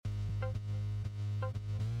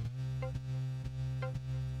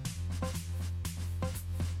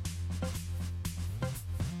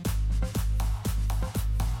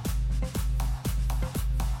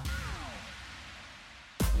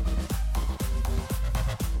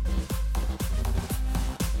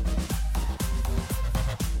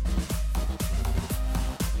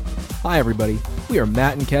Hi, everybody. We are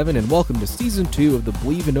Matt and Kevin, and welcome to Season 2 of the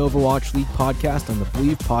Believe in Overwatch League podcast on the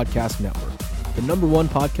Believe Podcast Network, the #1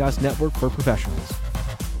 podcast network for professionals.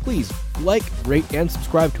 Please like, rate, and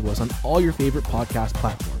subscribe to us on all your favorite podcast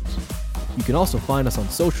platforms. You can also find us on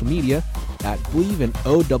social media at Believe in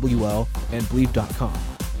OWL and Believe.com.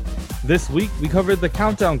 This week, we covered the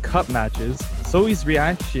Countdown Cup matches, Zoe's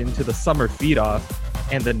reaction to the summer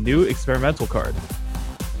feed-off, and the new experimental card.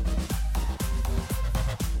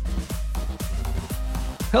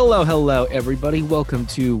 Hello, everybody. Welcome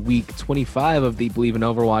to week 25 of the Believe in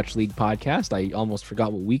Overwatch League podcast. I almost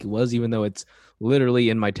forgot what week it was, even though it's literally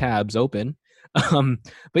in my tabs open. But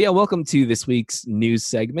yeah, welcome to this week's news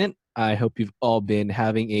segment. I hope you've all been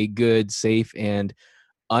having a good, safe, and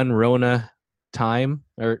un-Rona time.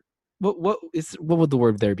 Or what would the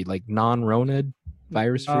word there be? Like non-Rona,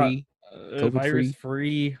 virus-free, COVID-free?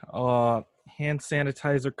 Virus-free, hand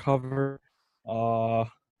sanitizer cover,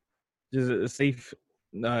 just a safe,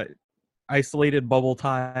 isolated bubble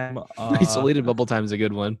time. Isolated bubble time is a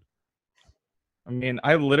good one. I mean,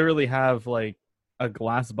 I literally have like a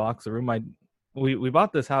glass box room. We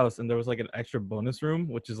bought this house and there was like an extra bonus room,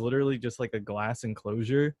 which is literally just like a glass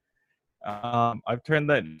enclosure. I've turned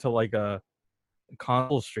that into like a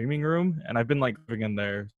console streaming room, and I've been like living in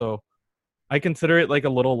there. So I consider it like a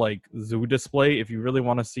little like zoo display. If you really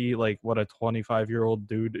want to see like what a 25-year-old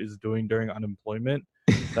dude is doing during unemployment,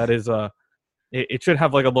 that is it should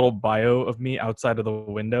have like a little bio of me outside of the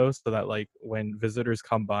window, so that like when visitors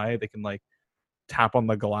come by, they can like tap on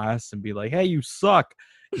the glass and be like, "Hey, you suck,"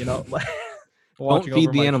 you know. Don't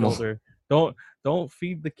feed the animal. Shoulder. Don't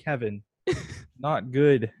feed the Kevin. Not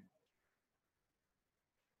good.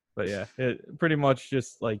 But yeah, it pretty much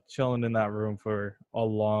just like chilling in that room for a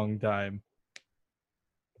long time.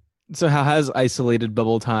 So how has isolated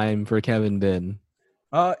bubble time for Kevin been?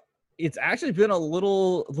 It's actually been a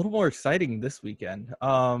little more exciting this weekend.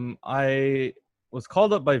 I was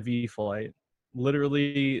called up by V-Flight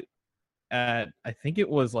literally at, I think it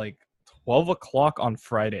was like 12 o'clock on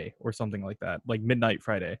Friday or something like that, like midnight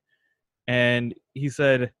Friday. And he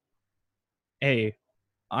said, "Hey,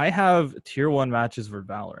 I have tier 1 matches for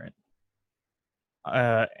Valorant.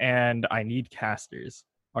 And I need casters.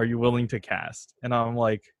 Are you willing to cast?" And I'm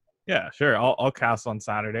like, "Yeah, sure. I'll cast on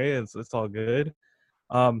Saturday. It's all good."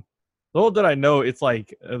 Little did I know, it's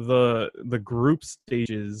like the group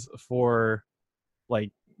stages for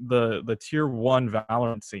like the tier 1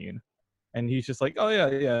 Valorant scene. And he's just like, "Oh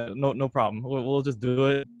yeah, no problem. We'll just do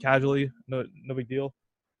it casually. No big deal."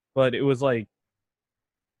 But it was like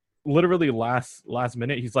literally last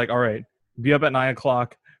minute. He's like, "All right, be up at 9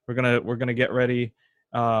 o'clock. We're gonna get ready.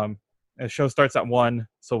 The show starts at 1,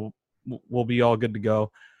 so we'll be all good to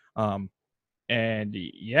go." And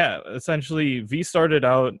yeah, essentially V started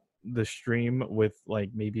out the stream with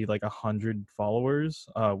like maybe like 100 followers.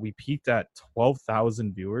 We peaked at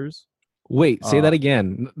 12,000 viewers. Wait, say that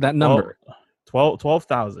again. That number.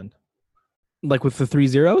 12,000. Like with the 3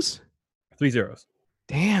 zeros? 3 zeros.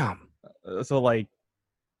 Damn. So like,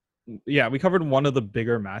 yeah, we covered one of the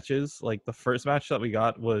bigger matches. Like the first match that we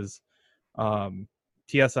got was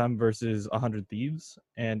TSM versus 100 Thieves,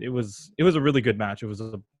 and it was a really good match. It was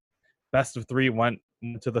a best of 3, went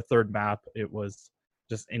to the third map. It was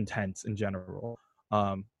just intense in general.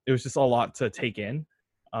 It was just a lot to take in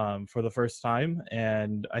for the first time,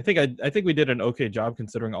 and I think we did an okay job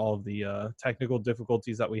considering all of the technical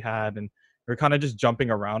difficulties that we had, and we were kind of just jumping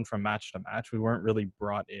around from match to match. We weren't really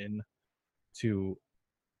brought in to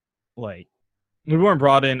like, we weren't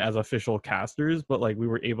brought in as official casters, but like we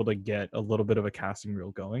were able to get a little bit of a casting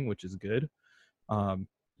reel going, which is good.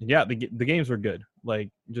 Yeah, the games were good, like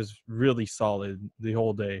just really solid the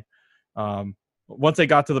whole day. Once they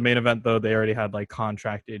got to the main event, though, they already had like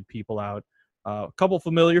contracted people out. A couple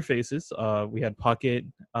familiar faces. We had Puckett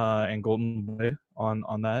and Golden Boy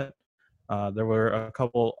on that. There were a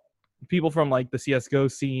couple people from like the CS:GO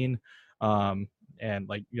scene, and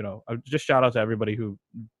like, you know, just shout out to everybody who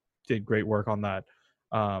did great work on that.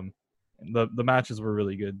 The matches were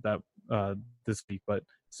really good that this week, but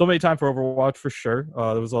so many time for Overwatch for sure.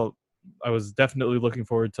 I was definitely looking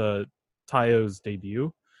forward to Tayo's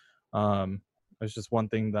debut. It's just one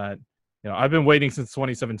thing that, you know, I've been waiting since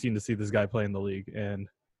 2017 to see this guy play in the league, and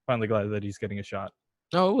finally glad that he's getting a shot.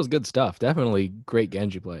 Oh, it was good stuff. Definitely great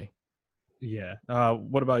Genji play. Yeah.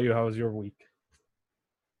 What about you? How was your week?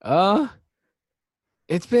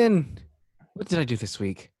 It's been, what did I do this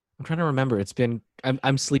week? I'm trying to remember.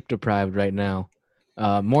 I'm sleep deprived right now,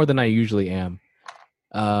 more than I usually am.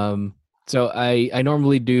 So I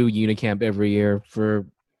normally do Unicamp every year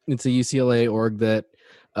it's a UCLA org that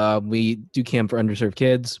we do camp for underserved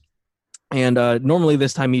kids. And normally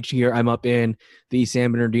this time each year, I'm up in the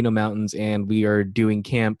San Bernardino Mountains, and we are doing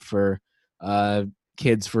camp for uh,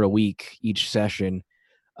 kids for a week each session.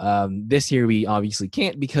 This year we obviously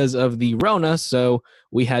can't because of the Rona, so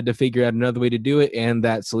we had to figure out another way to do it, and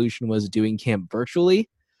that solution was doing camp virtually.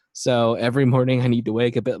 So every morning I need to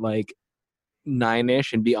wake up at like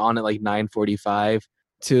 9ish and be on at like 9:45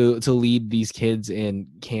 to lead these kids in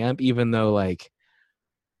camp, even though like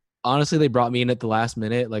honestly they brought me in at the last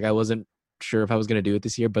minute. Like I wasn't sure if I was going to do it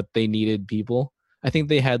this year, but they needed people. I think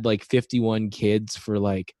they had like 51 kids for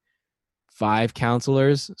like 5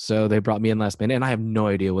 counselors, so they brought me in last minute, and I have no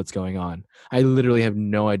idea what's going on. I literally have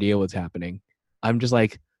no idea what's happening. I'm just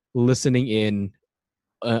like listening in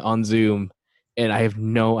on Zoom, and I have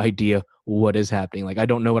no idea what is happening. Like I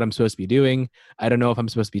don't know what I'm supposed to be doing. I don't know if I'm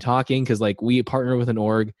supposed to be talking because like we partner with an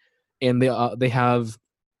org, and they have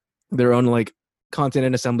their own like content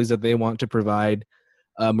and assemblies that they want to provide.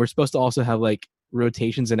 We're supposed to also have like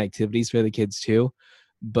rotations and activities for the kids too,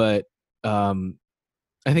 but um,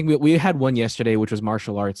 I think we had one yesterday, which was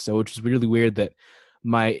martial arts. So, which is really weird that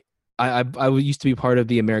my I used to be part of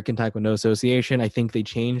the American Taekwondo Association. I think they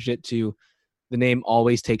changed it to the name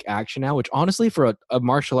Always Take Action now, which honestly for a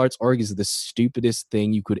martial arts org is the stupidest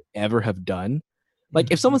thing you could ever have done.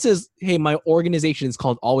 Like if someone says, "Hey, my organization is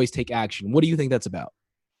called Always Take Action," what do you think that's about?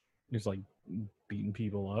 Just like beating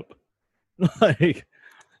people up, like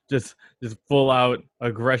just full out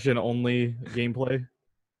aggression only gameplay.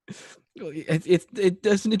 It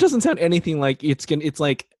doesn't sound anything like it's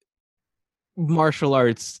like martial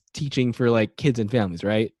arts teaching for like kids and families,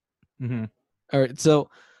 right? Mm-hmm. All right, so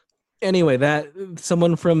anyway, that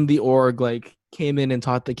someone from the org like came in and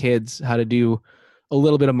taught the kids how to do a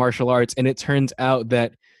little bit of martial arts, and it turns out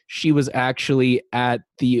that she was actually at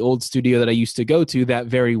the old studio that I used to go to that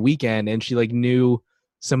very weekend, and she like knew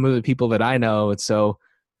some of the people that I know. It's so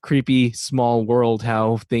creepy, small world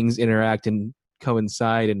how things interact and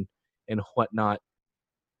coincide and whatnot.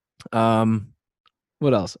 Um,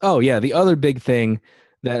 what else? Oh yeah, the other big thing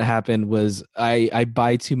that happened was I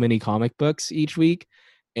buy too many comic books each week,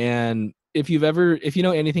 and if you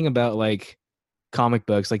know anything about like comic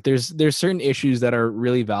books, like there's certain issues that are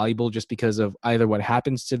really valuable just because of either what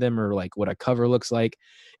happens to them or like what a cover looks like.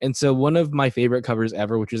 And so one of my favorite covers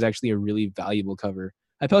ever, which is actually a really valuable cover,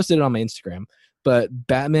 I posted it on my Instagram, but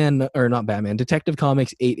Batman or not Batman, Detective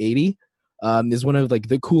Comics 880 is one of like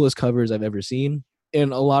the coolest covers I've ever seen,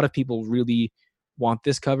 and a lot of people really want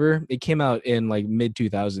this cover. It came out in like mid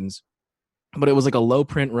 2000s, but it was like a low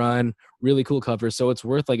print run, really cool cover, so it's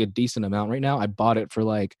worth like a decent amount right now. I bought it for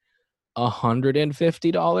like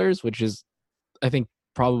 $150, which is I think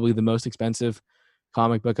probably the most expensive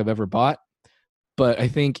comic book I've ever bought. But I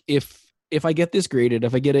think if I get this graded,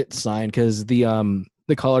 if I get it signed, because the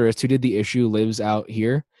colorist who did the issue lives out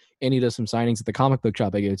here and he does some signings at the comic book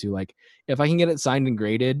shop I go to. Like if I can get it signed and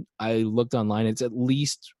graded, I looked online, it's at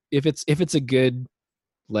least if it's a good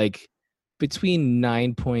like between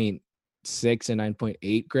 9.6 and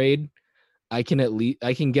 9.8 grade, I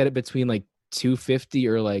can get it between like 250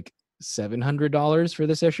 or like $700 for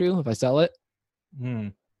this issue if I sell it. Hmm.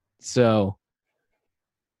 So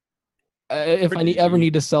if I ever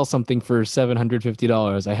need to sell something for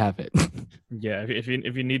 $750, I have it. Yeah, if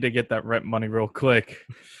you need to get that rent money real quick,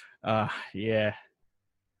 yeah,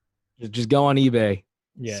 Just go on eBay,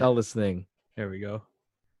 yeah. sell this thing. There we go.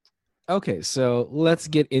 Okay, so let's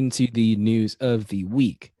get into the news of the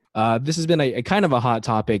week. This has been a kind of a hot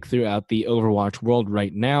topic throughout the Overwatch world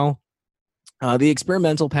right now. The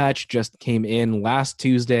experimental patch just came in last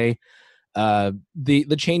Tuesday.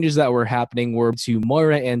 The changes that were happening were to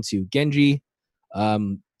Moira and to Genji.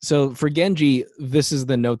 So for Genji, this is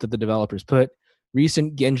the note that the developers put.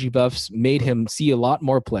 Recent Genji buffs made him see a lot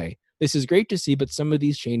more play. This is great to see, but some of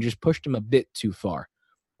these changes pushed him a bit too far.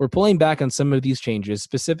 We're pulling back on some of these changes,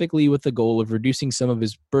 specifically with the goal of reducing some of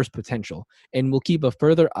his burst potential, and we'll keep a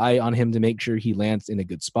further eye on him to make sure he lands in a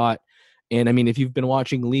good spot. And I mean, if you've been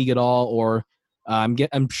watching League at all, or I'm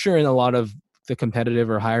sure in a lot of the competitive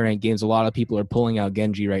or higher ranked games, a lot of people are pulling out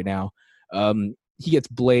Genji right now. He gets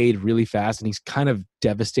Blade really fast, and he's kind of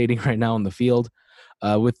devastating right now on the field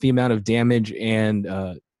with the amount of damage and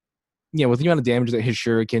with the amount of damage that his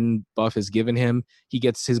Shuriken buff has given him. He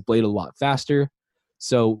gets his Blade a lot faster.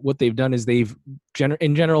 So what they've done is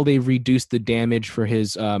in general they've reduced the damage for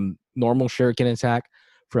his normal Shuriken attack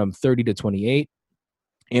from 30 to 28,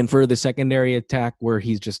 and for the secondary attack where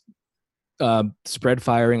he's just spread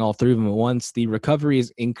firing all three of them at once, the recovery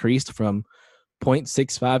is increased from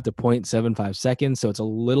 0.65 to 0.75 seconds, so it's a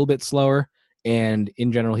little bit slower, and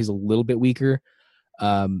in general he's a little bit weaker.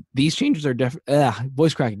 These changes are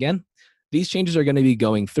voice crack again. these changes are going to be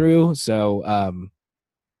going through. So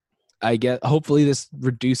I get hopefully this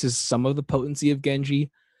reduces some of the potency of Genji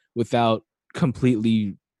without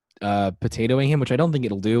completely potatoing him, which I don't think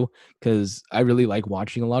it'll do because I really like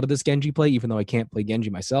watching a lot of this Genji play, even though I can't play Genji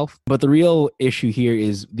myself. But the real issue here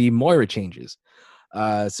is the Moira changes.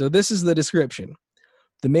 So this is the description.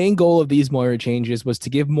 The main goal of these Moira changes was to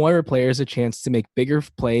give Moira players a chance to make bigger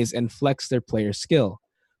plays and flex their player skill.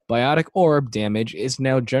 Biotic Orb damage is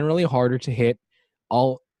now generally harder to hit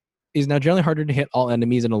all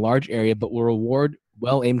enemies in a large area, but will reward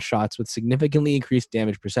well-aimed shots with significantly increased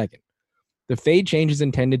damage per second. The Fade change is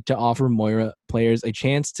intended to offer Moira players a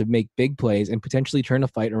chance to make big plays and potentially turn a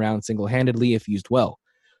fight around single-handedly if used well.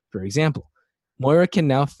 For example, Moira can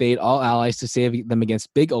now fade all allies to save them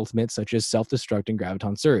against big ultimates such as Self-Destruct and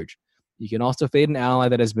Graviton Surge. You can also fade an ally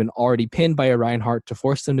that has been already pinned by a Reinhardt to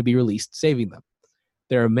force them to be released, saving them.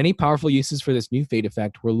 There are many powerful uses for this new fade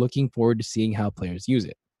effect. We're looking forward to seeing how players use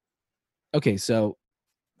it. Okay, so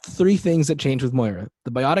 3 things that change with Moira.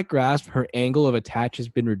 The Biotic Grasp, her angle of attach has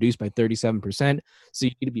been reduced by 37%, so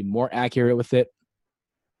you need to be more accurate with it.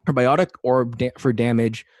 Her Biotic Orb for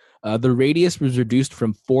damage, the radius was reduced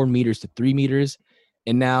from 4 meters to 3 meters,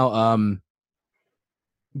 and now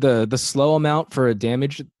the slow amount for a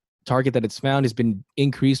damage target that it's found has been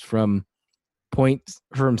increased from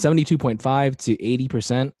 72.5 to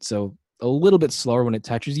 80%, so a little bit slower when it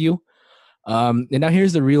touches you. And now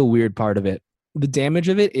here's the real weird part of it. The damage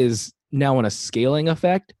of it is now on a scaling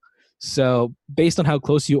effect. So based on how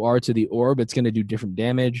close you are to the orb, it's going to do different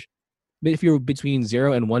damage. But if you're between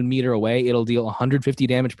 0 and 1 meter away, it'll deal 150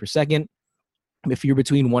 damage per second. If you're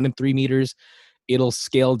between 1 and 3 meters, it'll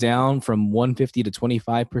scale down from 150 to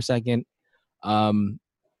 25 per second.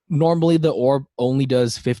 Normally, the orb only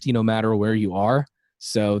does 50 no matter where you are.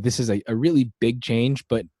 So this is a really big change,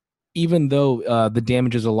 but even though the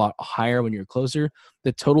damage is a lot higher when you're closer,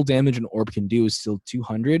 the total damage an orb can do is still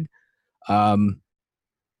 200. And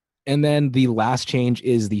then the last change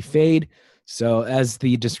is the fade. So as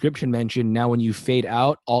the description mentioned, now when you fade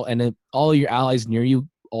out, all your allies near you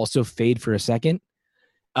also fade for a second.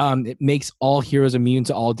 It makes all heroes immune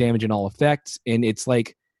to all damage and all effects, and it's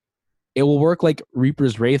like it will work like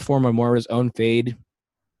Reaper's Wraith form or Moira's own fade.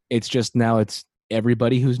 It's just now it's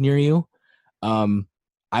everybody who's near you.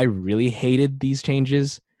 I really hated these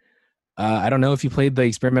changes. I don't know if you played the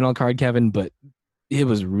experimental card, Kevin, but it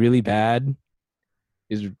was really bad.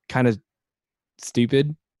 It was kind of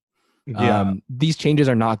stupid. Yeah. These changes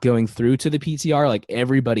are not going through to the PTR. Like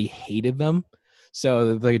everybody hated them.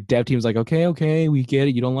 So the dev team's like, okay, we get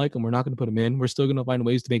it. You don't like them. We're not going to put them in. We're still going to find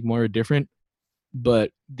ways to make Moira different,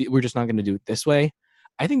 but we're just not going to do it this way.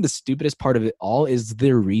 I think the stupidest part of it all is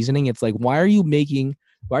their reasoning. It's like, why are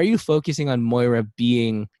you focusing on Moira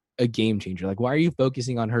being a game changer? Like, why are you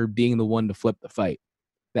focusing on her being the one to flip the fight?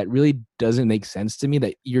 That really doesn't make sense to me.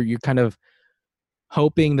 That you're kind of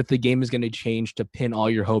hoping that the game is going to change to pin all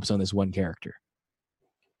your hopes on this one character.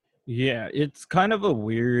 Yeah, it's kind of a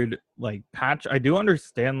weird like patch. I do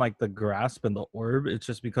understand like the grasp and the orb. It's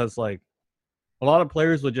just because like a lot of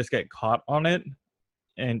players would just get caught on it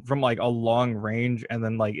and from like a long range, and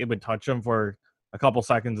then like it would touch them for a couple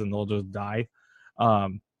seconds and they'll just die.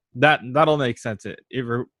 That'll make sense.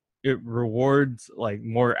 It rewards like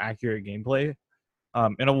more accurate gameplay.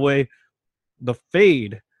 In a way, the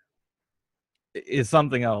fade is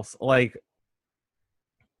something else. Like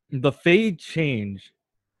the fade change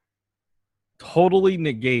totally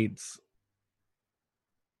negates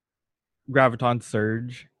Graviton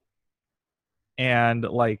Surge and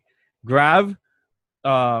like Grav.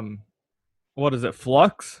 What is it?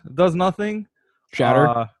 Flux does nothing.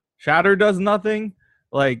 Shatter does nothing.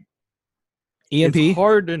 Like EMP. It's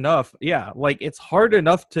hard enough. Yeah, like it's hard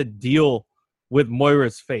enough to deal with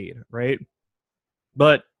Moira's fade, right?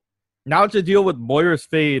 But now to deal with Moira's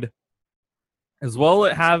fade, as well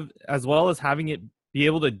as having it be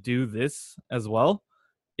able to do this as well,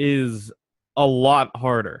 is a lot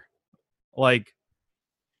harder. Like,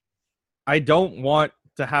 I don't want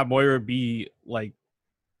to have Moira be like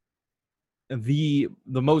the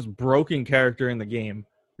most broken character in the game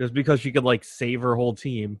just because she could like save her whole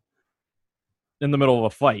team in the middle of a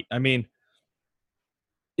fight. I mean,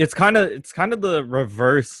 it's kind of the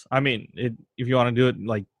reverse. I mean, if you want to do it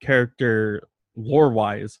like character lore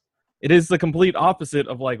wise, it is the complete opposite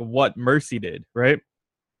of like what Mercy did, right?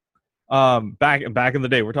 Back in the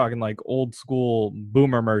day, we're talking like old school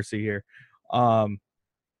boomer Mercy here.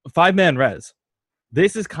 5-man res.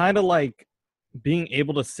 This is kind of like being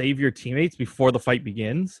able to save your teammates before the fight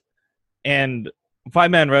begins, and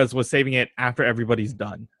 5-man res was saving it after everybody's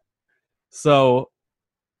done. So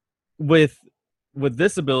with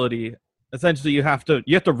this ability, essentially you have to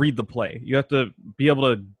read the play. You have to be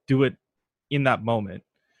able to do it in that moment.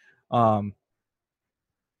 But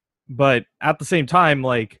at the same time,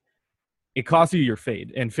 like, it costs you your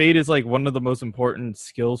fade, and fade is like one of the most important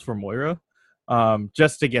skills for Moira.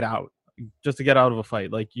 Just to get out, of a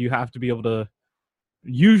fight, like you have to be able to.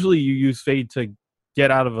 Usually, you use fade to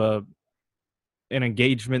get out of an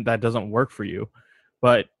engagement that doesn't work for you,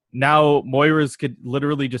 but now Moiras could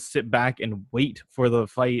literally just sit back and wait for the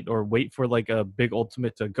fight, or wait for like a big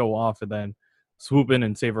ultimate to go off and then swoop in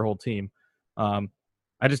and save her whole team. I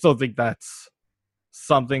just don't think that's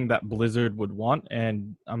something that Blizzard would want,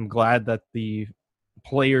 and I'm glad that the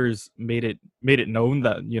players made it known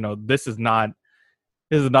that, this is not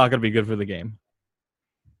going to be good for the game.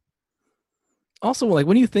 Also, like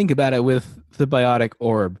when you think about it with the biotic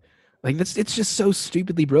orb, like it's just so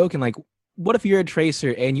stupidly broken. Like, what if you're a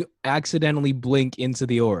tracer and you accidentally blink into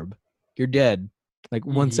the orb? You're dead. Like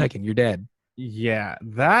 1 second, you're dead. Yeah,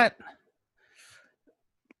 that.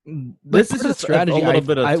 This is a strategy.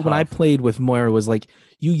 When I played with Moira was like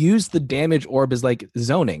you use the damage orb as like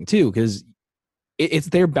zoning too, because it's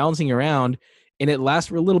there bouncing around and it lasts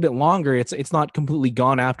for a little bit longer. It's not completely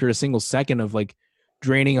gone after a single second of like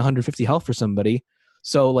draining 150 health for somebody.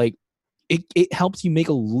 So like it helps you make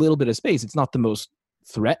a little bit of space. It's not the most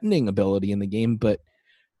threatening ability in the game, but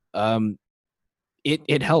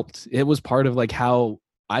it helped. It was part of like how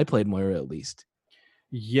I played Moira, at least.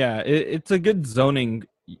 Yeah, it's a good zoning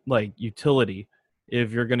like utility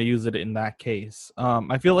if you're going to use it in that case.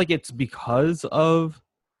 I feel like it's because of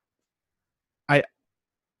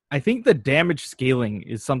I think the damage scaling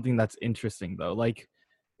is something that's interesting though. Like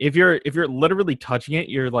if you're literally touching it,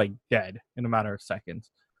 you're like dead in a matter of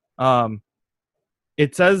seconds.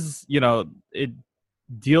 It says, it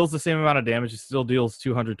deals the same amount of damage. It still deals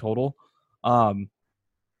 200 total. That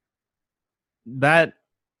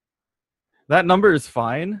number is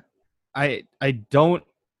fine. I don't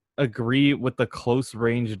agree with the close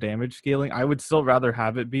range damage scaling. I would still rather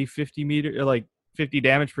have it be 50 meter, or like 50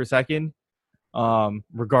 damage per second,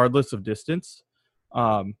 regardless of distance.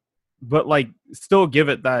 But like still give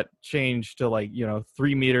it that change to like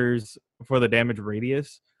 3 meters for the damage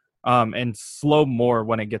radius, and slow more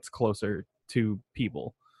when it gets closer to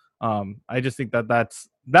people. I just think that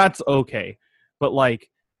that's okay, but like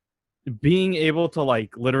being able to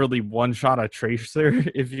like literally one shot a tracer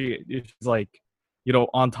if it's like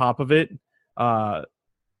on top of it,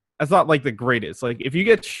 that's not like the greatest. Like if you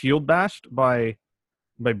get shield bashed by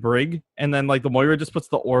Brig and then like the Moira just puts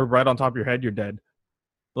the orb right on top of your head, you're dead.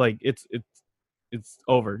 Like it's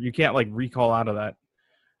over. You can't like recall out of that.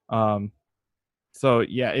 So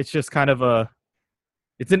yeah, it's just kind of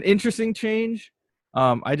it's an interesting change.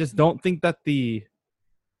 I just don't think that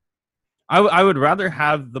I would rather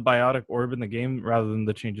have the biotic orb in the game rather than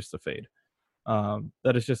the changes to fade.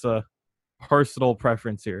 That is just a personal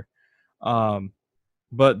preference here.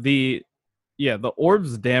 But the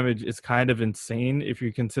orb's damage is kind of insane if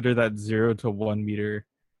you consider that 0 to 1 meter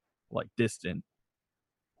like distant.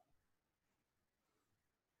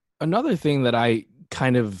 Another thing that I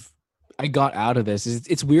got out of this is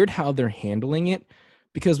it's weird how they're handling it,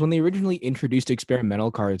 because when they originally introduced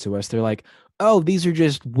experimental cards to us, they're like, oh, these are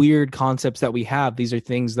just weird concepts that we have. These are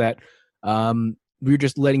things that we're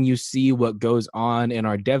just letting you see what goes on in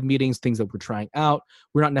our dev meetings, things that we're trying out.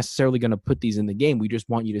 We're not necessarily going to put these in the game. We just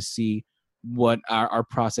want you to see what our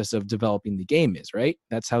process of developing the game is, right?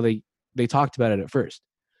 That's how they talked about it at first.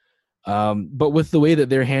 But with the way that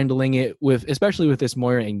they're handling it, especially with this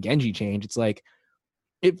Moira and Genji change, it's like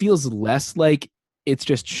it feels less like it's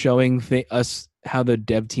just showing us how the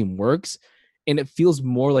dev team works, and it feels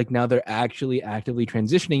more like now they're actually actively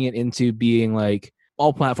transitioning it into being like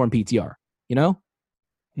all platform PTR,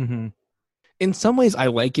 Mm-hmm. In some ways I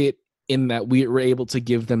like it in that we were able to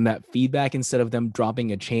give them that feedback instead of them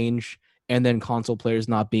dropping a change and then console players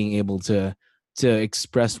not being able to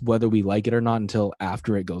express whether we like it or not until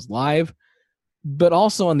after it goes live. But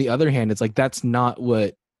also on the other hand, it's like that's not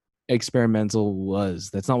what experimental was.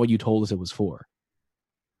 That's not what you told us it was for.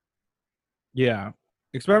 Yeah.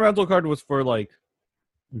 Experimental card was for like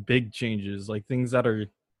big changes, like things that are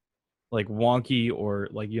like wonky or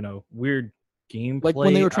like, weird gameplay. Like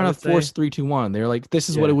when they were trying to force 3-2-1, they're like, this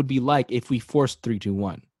is what it would be like if we forced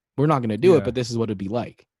 3-2-1. We're not going to do it, but this is what it'd be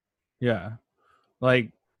like. Yeah.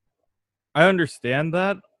 Like, I understand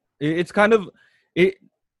that. It's kind of it.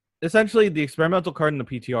 Essentially, the experimental card and the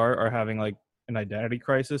PTR are having like an identity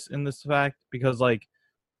crisis in this fact, because like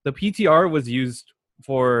the PTR was used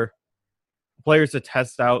for players to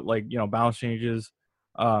test out like balance changes,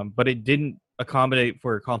 but it didn't accommodate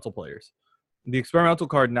for console players. The experimental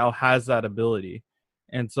card now has that ability,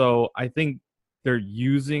 And so I think they're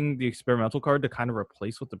using the experimental card to kind of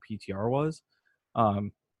replace what the PTR was.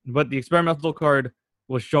 But the experimental card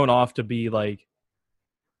was shown off to be like,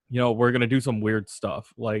 we're going to do some weird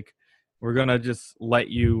stuff. Like, we're going to just let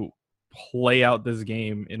you play out this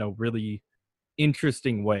game in a really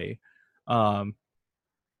interesting way. And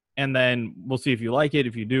then we'll see if you like it.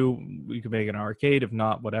 If you do, we can make it an arcade. If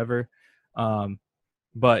not, whatever.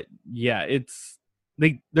 But yeah,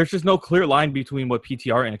 there's just no clear line between what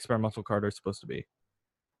PTR and experimental card are supposed to be.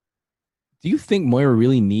 Do you think Moira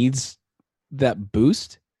really needs that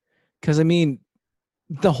boost? Because I mean,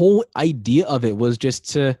 the whole idea of it was just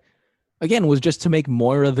to make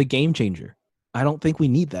Moira the game changer. I don't think we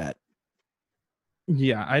need that.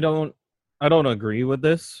 Yeah, I don't agree with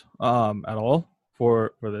this at all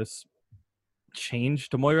for this change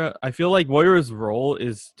to Moira. I feel like Moira's role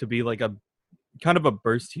is to be like a kind of a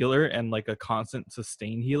burst healer and like a constant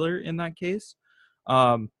sustain healer in that case.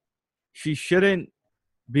 She shouldn't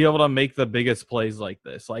be able to make the biggest plays like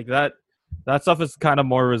this. Like that stuff is kind of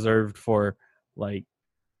more reserved for like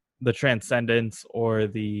the transcendence or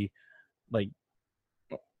the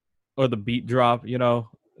beat drop,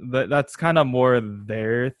 that's kind of more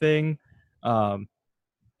their thing. And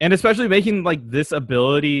especially making like this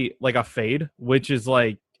ability like a fade, which is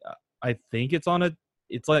like I think it's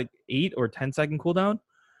like 8 or 10 second cooldown.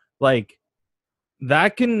 Like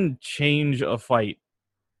that can change a fight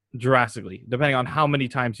drastically depending on how many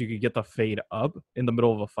times you could get the fade up in the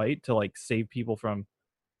middle of a fight to like save people from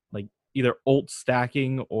like either ult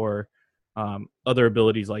stacking or other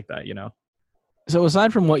abilities like that. So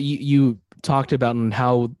aside from what you talked about and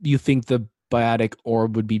how you think the biotic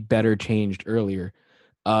orb would be better changed earlier,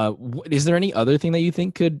 is there any other thing that you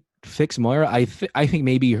think could fix Moira? I think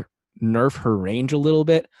maybe nerf her range a little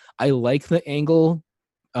bit. I like the angle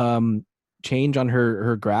change on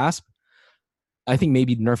her grasp. I think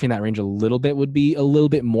maybe nerfing that range a little bit would be a little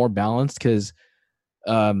bit more balanced because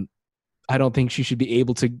I don't think she should be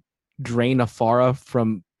able to drain a Pharah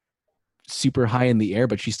from super high in the air,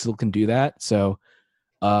 but she still can do that. So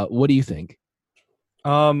what do you think?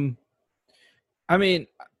 I mean,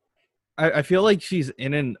 I feel like she's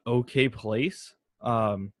in an okay place.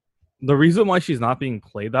 The reason why she's not being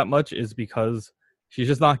played that much is because she's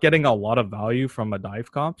just not getting a lot of value from a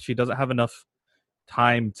dive comp. She doesn't have enough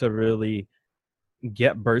time to really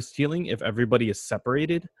get burst healing if everybody is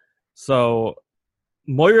separated. So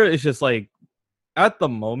Moira is just like, at the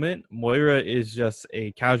moment, Moira is just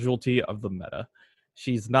a casualty of the meta.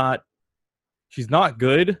 She's not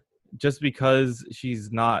good just because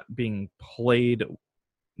she's not being played.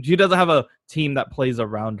 She doesn't have a team that plays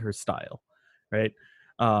around her style, right?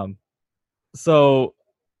 So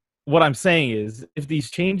what I'm saying is if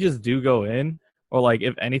these changes do go in, or like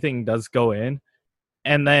if anything does go in,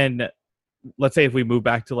 and then let's say if we move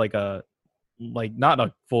back to like not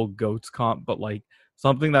a full goats comp, but like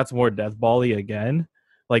something that's more death bally again,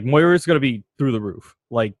 like Moira's gonna be through the roof.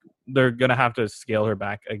 Like they're gonna have to scale her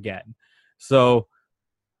back again. So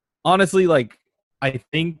honestly, like I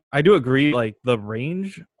think I do agree, like the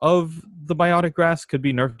range of the biotic grass could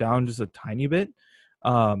be nerfed down just a tiny bit.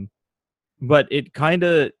 But it kind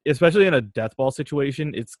of, especially in a death ball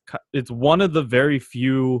situation, it's one of the very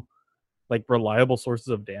few like reliable sources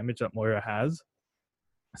of damage that Moira has.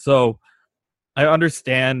 So I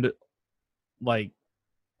understand, like,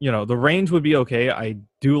 the range would be okay. I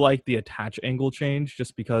do like the attach angle change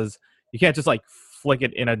just because you can't just like flick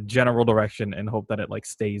it in a general direction and hope that it like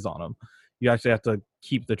stays on them. You actually have to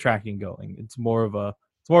keep the tracking going. It's more of a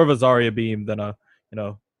Zarya beam than a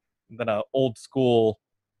old school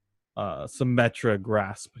Symmetra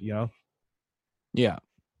grasp, Yeah.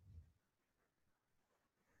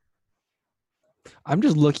 I'm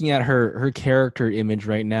just looking at her character image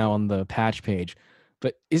right now on the patch page.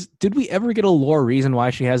 But did we ever get a lore reason why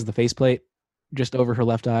she has the faceplate just over her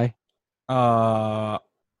left eye? I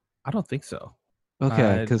don't think so.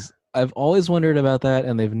 Okay, because I've always wondered about that,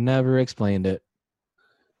 and they've never explained it.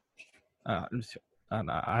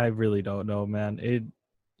 I really don't know, man.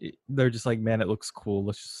 They're just like, man, it looks cool.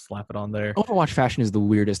 Let's just slap it on there. Overwatch fashion is the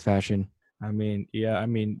weirdest fashion. I mean, yeah. I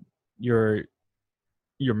mean, your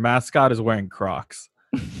mascot is wearing Crocs.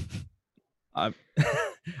 I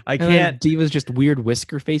can't. D.Va's just weird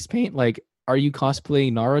whisker face paint. Like, are you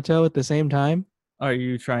cosplaying Naruto at the same time? Are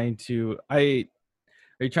you trying to? Are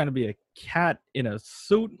you trying to be a cat in a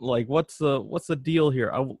suit? Like, what's the deal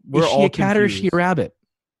here? Is she a cat or is she a rabbit?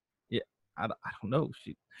 Yeah, I don't know.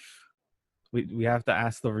 We have to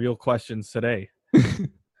ask the real questions today.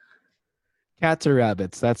 Cats or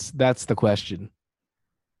rabbits? That's the question.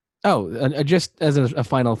 Oh, just as a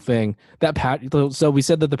final thing, that patch. So we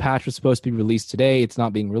said that the patch was supposed to be released today. It's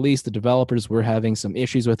not being released. The developers were having some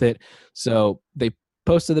issues with it, so they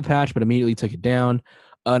posted the patch, but immediately took it down.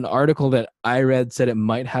 An article that I read said it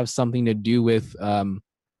might have something to do with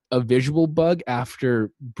a visual bug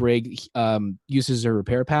after Brig uses a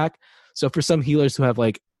repair pack. So for some healers who have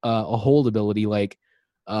like a hold ability, like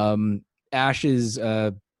um, Ash's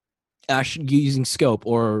Ash using scope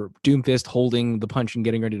or Doomfist holding the punch and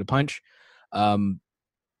getting ready to punch, um,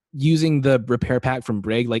 using the repair pack from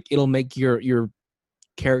Brig, like it'll make your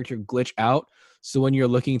character glitch out. So when you're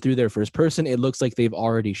looking through their first person, it looks like they've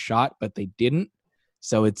already shot, but they didn't.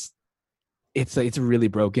 So it's really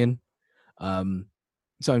broken. Um,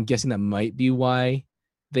 so I'm guessing that might be why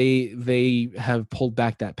they have pulled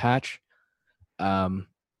back that patch.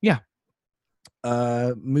 Yeah.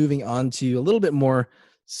 Moving on to a little bit more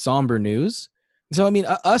somber news. So I mean,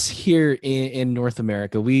 us here in North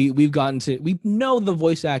America, we know the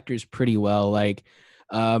voice actors pretty well. Like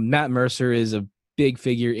Matt Mercer is a big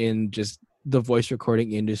figure in just the voice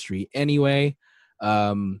recording industry. Anyway,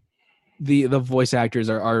 um, the voice actors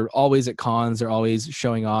are always at cons. They're always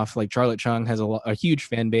showing off. Like Charlotte Chung has a huge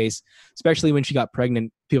fan base, especially when she got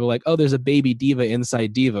pregnant. People are like, oh, there's a baby diva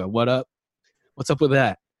inside Diva. What up? What's up with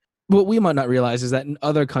that? What we might not realize is that in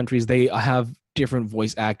other countries they have different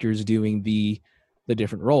voice actors doing the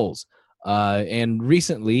different roles. And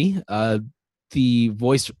recently, the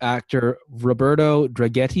voice actor Roberto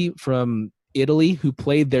Draghetti from Italy, who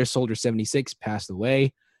played their Soldier 76, passed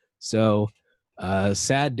away. So,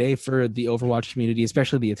 sad day for the Overwatch community,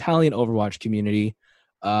 especially the Italian Overwatch community.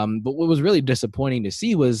 But what was really disappointing to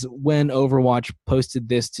see was when Overwatch posted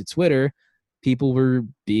this to Twitter, people were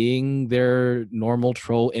being their normal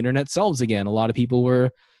troll internet selves again. A lot of people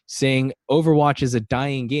were saying Overwatch is a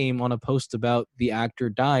dying game on a post about the actor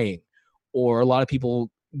dying, or a lot of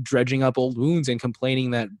people dredging up old wounds and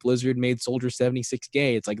complaining that Blizzard made Soldier 76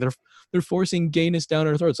 gay. It's like they're forcing gayness down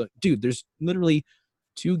our throats. Like, dude, there's literally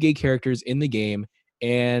two gay characters in the game,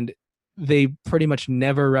 and they pretty much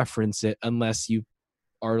never reference it unless you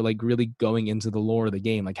are like really going into the lore of the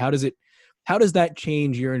game. Like, how does that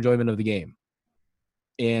change your enjoyment of the game?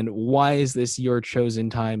 And why is this your chosen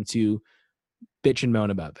time to bitch and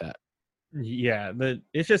moan about that? Yeah,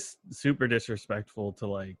 it's just super disrespectful to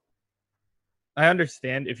like. I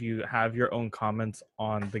understand if you have your own comments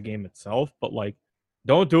on the game itself, but like,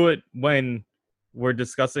 don't do it when we're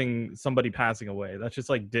discussing somebody passing away. That's just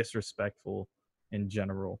like disrespectful in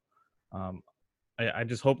general. Um, I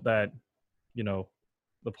just hope that you know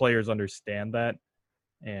the players understand that,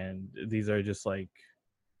 and these are just like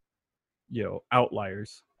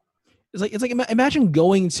outliers. It's like imagine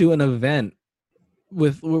going to an event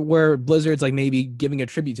with where Blizzard's like maybe giving a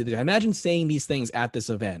tribute to the guy. Imagine saying these things at this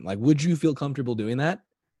event. Like, would you feel comfortable doing that?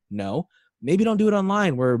 No. Maybe don't do it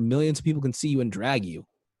online where millions of people can see you and drag you.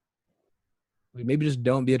 Like, maybe just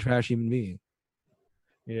don't be a trash human being.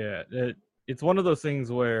 Yeah, it's one of those things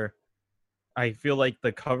where I feel like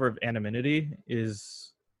the cover of anonymity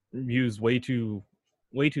is used way too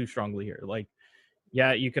strongly here. Like,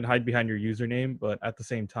 yeah, you can hide behind your username, but at the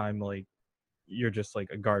same time, like you're just like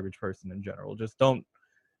a garbage person in general. Just don't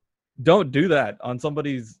do that on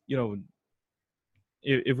somebody's.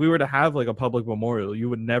 If we were to have like a public memorial, you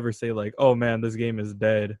would never say like, "Oh man, this game is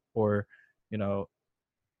dead," or you know,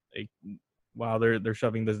 like, "Wow, they're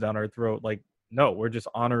shoving this down our throat." Like, no, we're just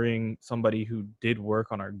honoring somebody who did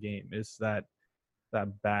work on our game. Is that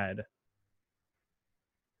bad?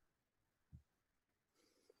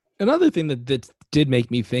 Another thing that did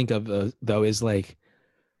make me think of though is like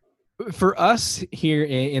for us here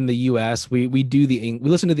in the U.S., we do we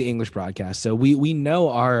listen to the English broadcast, so we know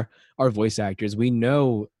our voice actors, we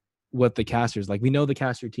know what the casters like, we know the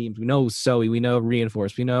caster teams, we know Zoe, we know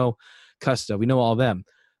Reinforce, we know Custo, we know all of them.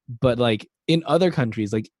 But like in other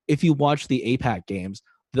countries, like if you watch the APAC games,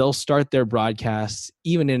 they'll start their broadcasts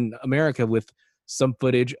even in America with some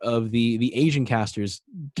footage of the Asian casters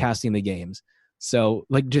casting the games. So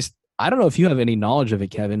like just I don't know if you have any knowledge of it,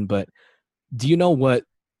 Kevin, but do you know what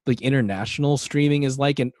like international streaming is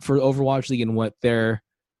like and for Overwatch League and what they're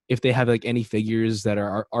if they have like any figures that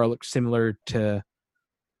are similar to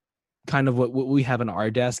kind of what we have in our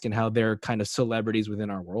desk and how they're kind of celebrities within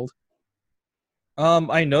our world?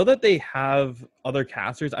 I know that they have other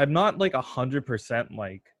casters. I'm not like 100%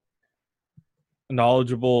 like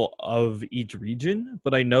knowledgeable of each region,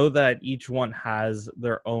 but I know that each one has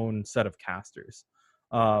their own set of casters.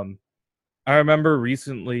 Um, I remember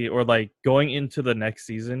recently, or like going into the next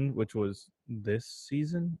season, which was this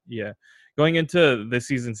season, yeah, going into this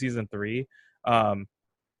season, season 3. Um,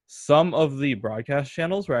 some of the broadcast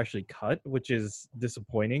channels were actually cut, which is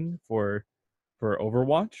disappointing for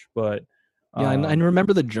Overwatch. But Yeah, I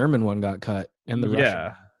remember the German one got cut and the Russian yeah,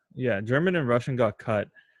 one. yeah, German and Russian got cut,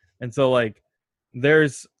 and so like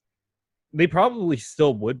there's they probably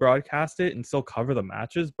still would broadcast it and still cover the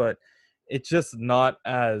matches, but it's just not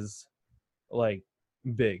as like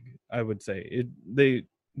big. I would say they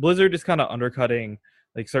Blizzard is kind of undercutting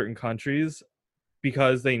like certain countries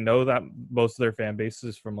because they know that most of their fan base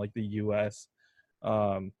is from like the U.S.,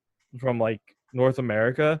 um, from like North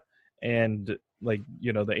America, and like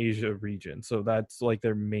the Asia region. So that's like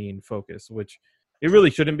their main focus, which it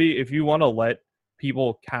really shouldn't be. If you want to let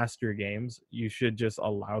people cast your games, you should just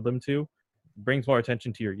allow them to. It brings more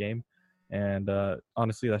attention to your game, and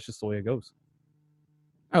honestly, that's just the way it goes.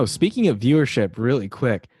 Oh, speaking of viewership, really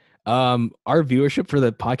quick, our viewership for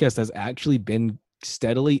the podcast has actually been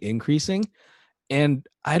steadily increasing, and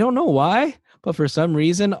I don't know why, but for some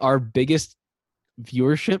reason, our biggest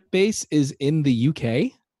viewership base is in the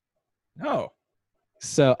UK. Oh,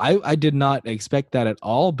 So I did not expect that at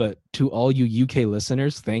all. But to all you UK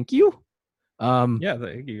listeners, thank you. Um, yeah,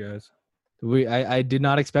 thank you guys. I did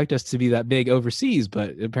not expect us to be that big overseas,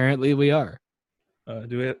 but apparently we are.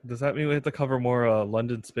 Does that mean we have to cover more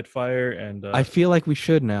London Spitfire and I feel like we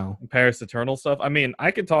should now. Paris Eternal stuff? I mean,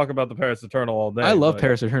 I could talk about the Paris Eternal all I day, love but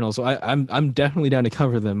Paris Eternal, so I'm definitely down to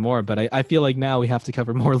cover them more. But I feel like now we have to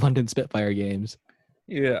cover more London Spitfire games.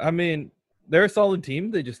 yeah, I mean, they're a solid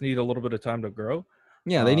team. They just need a little bit of time to grow.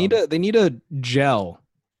 Yeah, Um, they need a gel,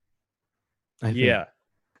 I think. yeah,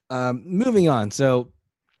 Moving on. So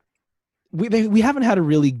we haven't had a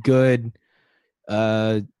really good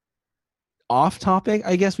uh off topic,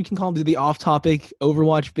 I guess we can call them the off topic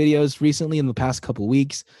Overwatch videos recently in the past couple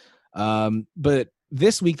weeks. But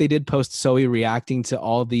this week they did post Zoe reacting to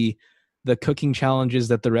all the cooking challenges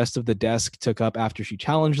that the rest of the desk took up after she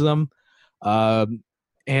challenged them.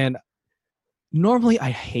 And normally I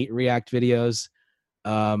hate react videos.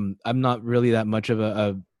 I'm not really that much of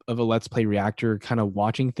a let's play reactor kind of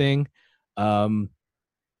watching thing. Um,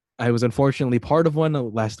 I was unfortunately part of one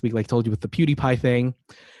last week, like I told you with the PewDiePie thing,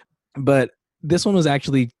 but this one was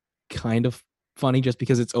actually kind of funny just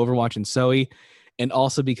because it's Overwatch and Zoe, and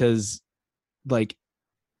also because like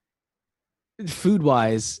food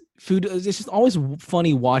it's just always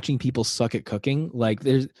funny watching people suck at cooking. Like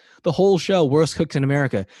there's the whole show Worst Cooks in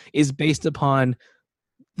America is based upon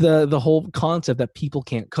the whole concept that people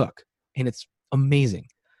can't cook, and it's amazing.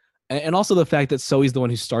 And also the fact that Zoe's the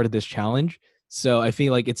one who started this challenge, so I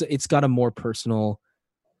feel like it's got a more personal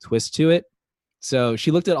twist to it. So she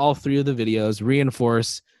looked at all three of the videos,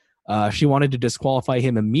 reinforce. She wanted to disqualify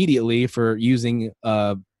him immediately for using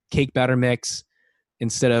cake batter mix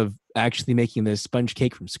instead of actually making the sponge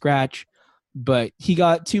cake from scratch. But he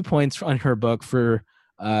got 2 points on her book for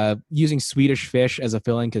using Swedish fish as a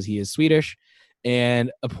filling because he is Swedish,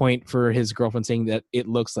 and a point for his girlfriend saying that it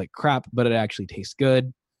looks like crap, but it actually tastes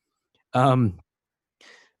good. Um,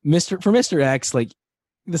 Mr. X, like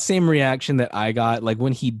the same reaction that I got, like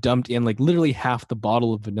when he dumped in like literally half the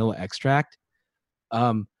bottle of vanilla extract.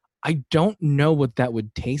 Um, I don't know what that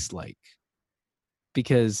would taste like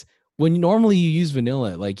because when normally you use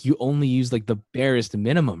vanilla, like you only use like the barest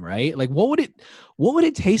minimum, right? Like what would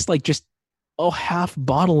it taste like just a half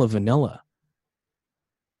bottle of vanilla?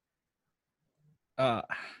 uh,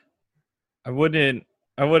 I wouldn't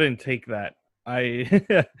take that.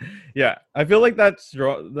 I yeah, I feel like that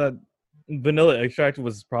vanilla extract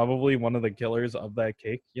was probably one of the killers of that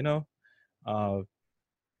cake. Uh,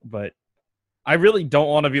 but I really don't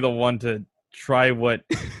want to be the one to try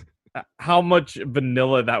how much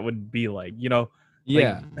vanilla that would be like. Like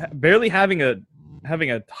Yeah. barely having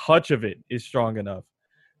a touch of it is strong enough.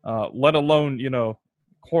 Let alone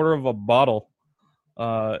quarter of a bottle.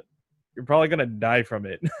 Uh, you're probably gonna die from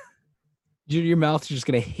it. Your mouth's just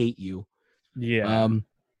gonna hate you. Yeah. Um,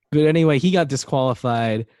 but anyway, he got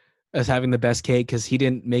disqualified as having the best cake because he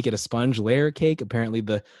didn't make it a sponge layer cake. Apparently,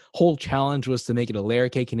 the whole challenge was to make it a layer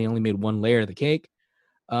cake, and he only made one layer of the cake.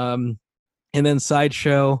 And then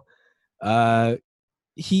Sideshow, uh,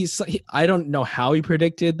 I don't know how he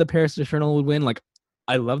predicted the Paris Eternal would win. Like,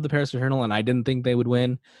 I love the Paris Eternal, and I didn't think they would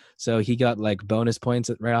win, so he got like bonus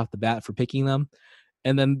points right off the bat for picking them.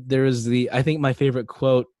 And then there's I think my favorite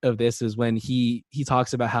quote of this is when he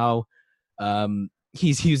talks about how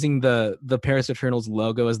he's using the Paris Eternals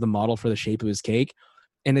logo as the model for the shape of his cake,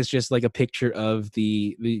 and it's just like a picture of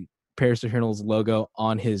the Paris Eternals logo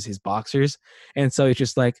on his boxers, and so it's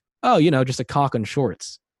just like, oh, just a cock on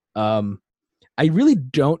shorts. I really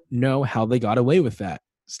don't know how they got away with that.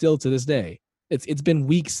 Still to this day, it's been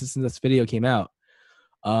weeks since this video came out,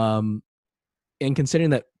 and considering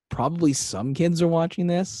that probably some kids are watching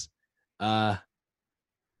this. Uh,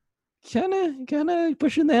 kind of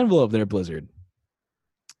pushing the envelope there, Blizzard.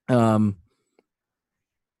 Um,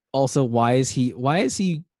 also, why is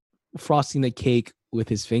he frosting the cake with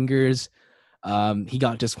his fingers? He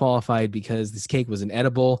got disqualified because this cake was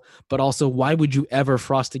inedible. But also, why would you ever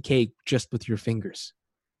frost a cake just with your fingers?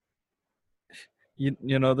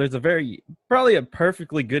 You know, there's probably a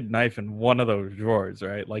perfectly good knife in one of those drawers,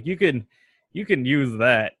 right? Like you can use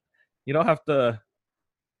that. You don't have to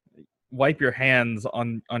wipe your hands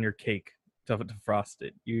on your cake to frost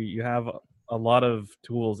it. You have a lot of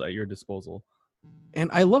tools at your disposal.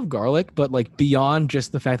 And I love garlic, but like beyond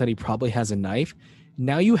just the fact that he probably has a knife,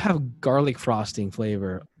 now you have garlic frosting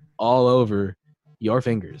flavor all over your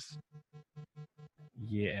fingers.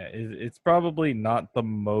 Yeah, it's probably not the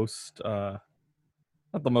most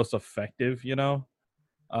effective, you know,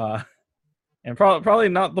 uh, and probably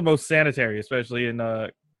not the most sanitary, especially in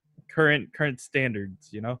current standards,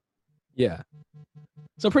 you know. Yeah.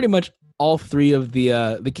 So pretty much all three of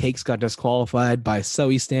the cakes got disqualified by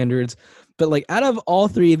SOE standards. But like out of all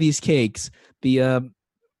three of these cakes, the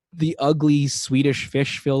ugly Swedish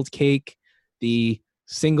fish filled cake, the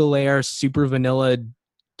single layer super vanilla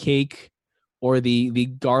cake, or the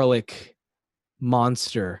garlic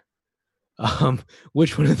monster, um,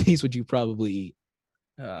 which one of these would you probably eat?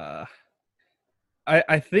 Uh,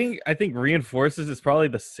 I think reinforces is probably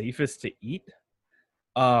the safest to eat.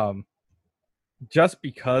 Um, just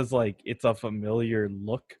because like it's a familiar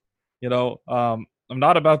look, you know. I'm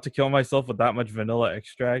not about to kill myself with that much vanilla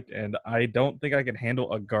extract, and I don't think I can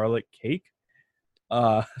handle a garlic cake.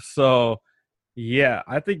 So yeah,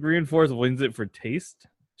 I think reinforce wins it for taste,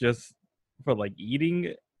 just for like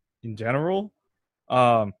eating in general.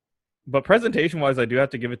 Um, but presentation wise, I do have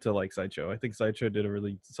to give it to like Sideshow. I think Sideshow did a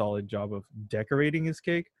really solid job of decorating his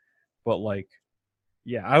cake. But like,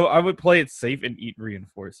 yeah, I would play it safe and eat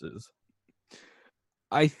reinforces.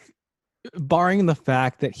 I Barring the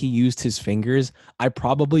fact that he used his fingers, I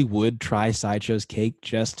probably would try Sideshow's cake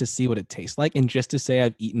just to see what it tastes like and just to say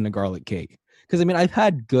I've eaten a garlic cake. Because I mean, I've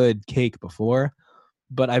had good cake before,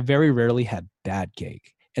 but I very rarely had bad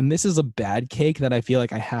cake. And this is a bad cake that I feel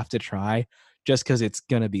like I have to try just because it's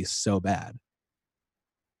gonna be so bad.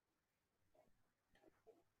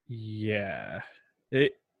 Yeah,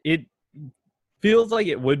 it feels like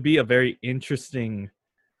it would be a very interesting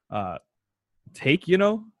uh take. You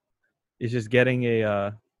know, it's just getting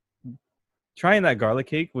a trying that garlic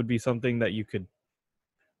cake would be something that you could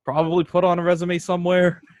probably put on a resume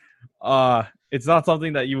somewhere. It's not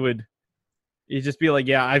something that you just be like,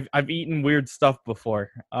 yeah, I've eaten weird stuff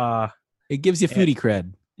before. It gives you And, foodie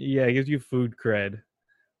cred. yeah, it gives you food cred.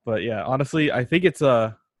 But yeah, honestly, I think it's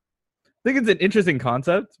an interesting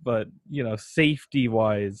concept, but you know, safety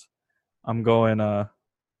wise, I'm going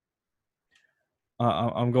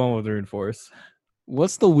I'm going with reinforce.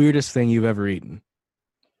 What's the weirdest thing you've ever eaten?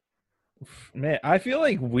 Man, I feel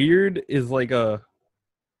like weird is like a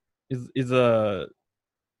is a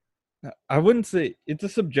I wouldn't say it's a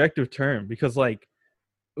subjective term because like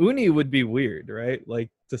uni would be weird, right? Like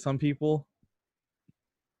to some people.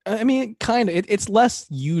 I mean, kind of. It's less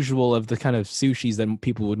usual of the kind of sushis that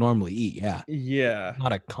people would normally eat. Yeah, Yeah.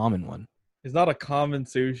 not a common one. It's not a common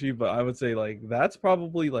sushi, but I would say like that's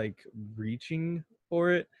probably like reaching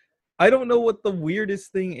for it. I don't know what the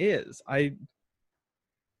weirdest thing is. I'm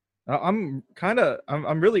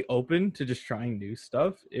really open to just trying new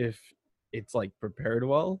stuff if it's like prepared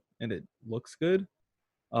well and it looks good.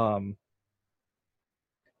 Um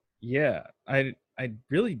yeah, I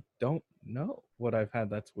really don't know what I've had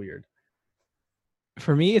that's weird.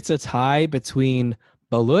 For me, it's a tie between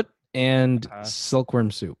balut and Uh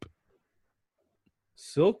silkworm soup.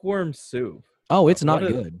 Silkworm soup. Oh, it's What not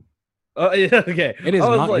is good. Oh yeah, okay. It is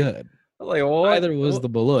not good. I was like what? Neither was the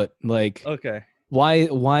balut. Like, Okay.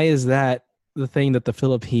 why is that the thing that the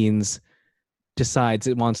Philippines decides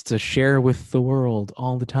it wants to share with the world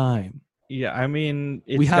all the time? Yeah, I mean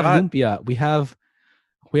We it's have got lumpia. We have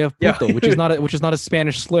yeah. puto, which is not a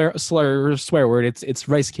Spanish swear word. It's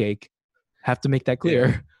rice cake. Have to make that Yeah.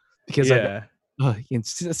 clear because I've Yeah. in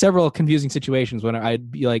several confusing situations when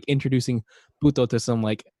I'd be like introducing puto to some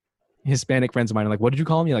like Hispanic friends of mine. I'm like, what did you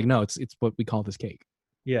call me? Like, no, it's what we call this cake.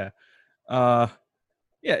 Yeah. Uh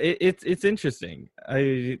yeah, it's interesting.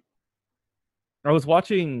 I was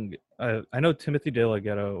watching I know Timothy De La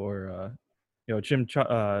Ghetto or you know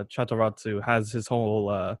Chataratsu has his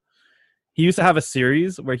whole he used to have a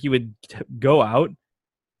series where he would go out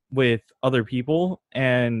with other people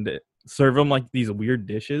and serve them like these weird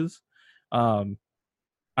dishes. Um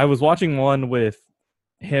I was watching one with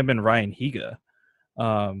him and Ryan Higa.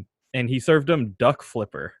 Um and he served him duck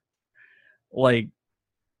flipper. like,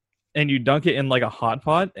 and you dunk it in like a hot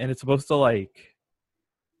pot, and it's supposed to like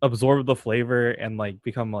absorb the flavor and like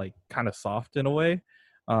become like kind of soft in a way.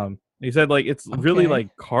 He said like it's really Okay.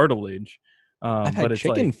 like cartilage, I've but had it's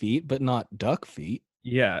like chicken feet, but not duck feet.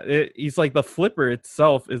 yeah, he's like the flipper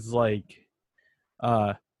itself is like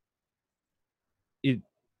uh it,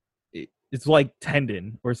 it's like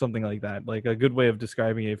tendon or something like that. Like a good way of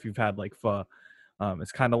describing it if you've had like pho.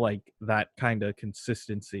 It's kind of like that kind of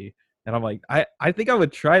consistency. And I'm like, I think I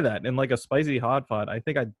would try that in like a spicy hot pot. I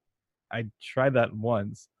think I tried that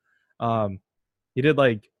once. Um, he did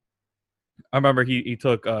like I remember he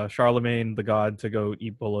took Charlemagne the God to go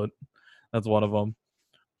eat bullet. That's one of them.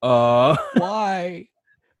 Uh, Why?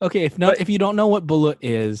 Okay, but if you don't know what bullet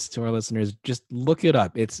is, to our listeners, just look it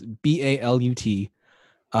up. It's BALUT.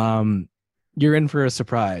 Um, you're in for a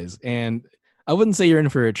surprise, and I wouldn't say you're in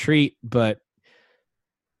for a treat, but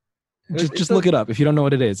it's just a look it up if you don't know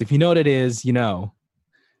what it is. If you know what it is, you know.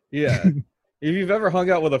 yeah. If you've ever hung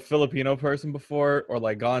out with a Filipino person before or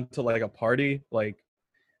like gone to like a party, like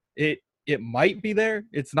it might be there.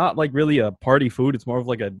 It's not like really a party food. It's more of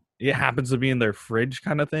like a it happens to be in their fridge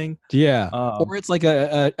kind of thing. Yeah, Um, or it's like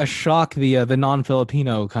a shock the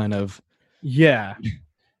non-Filipino kind of. yeah.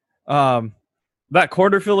 Um, that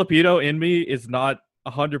quarter Filipino in me is not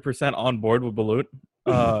 100% on board with balut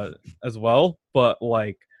as well, but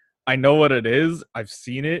like I know what it is. I've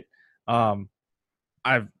seen it. Um,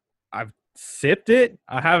 I've I've sipped it.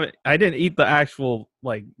 I didn't eat the actual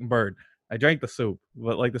like bird. I drank the soup,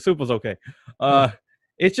 but like the soup was okay. Huh.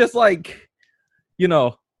 It's just like you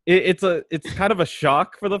know, it's kind of a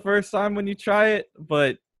shock for the first time when you try it,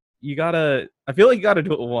 but you gotta. I feel like you gotta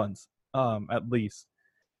do it once, at least.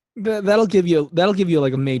 That'll give you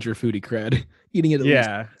like a major foodie cred eating it at least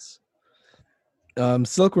Yeah, once.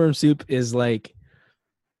 Silkworm soup is like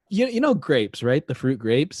you know grapes, right? The fruit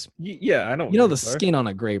grapes. yeah. I know what You know the grapes are. skin on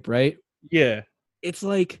a grape, right? Yeah. It's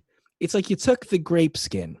like you took the grape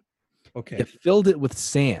skin, you Okay. filled it with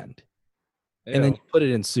sand, and then Ew. you put it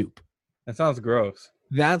in soup. That sounds gross.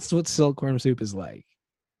 That's what silkworm soup is like.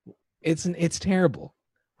 It's terrible.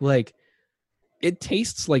 Like it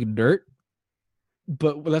tastes like dirt,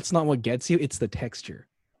 but that's not what gets you. It's the texture.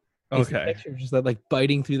 It's the Okay. texture, just that like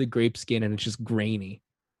biting through the grape skin, and it's just grainy.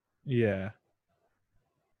 Yeah.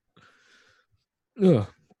 Ugh.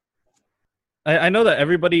 I know that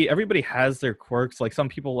everybody has their quirks. Like some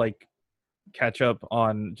people like catch up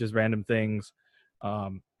on just random things.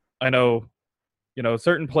 Um, I know,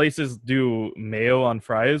 certain places do mayo on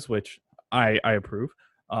fries, which I approve.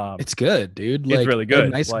 It's good, dude. It's Like really a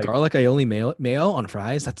good. nice Like garlic aioli mayo on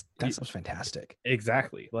fries. That sounds fantastic.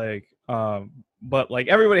 exactly. Like but like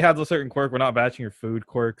everybody has a certain quirk. We're not batching your food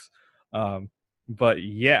quirks. Um, but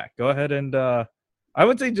yeah, go ahead and I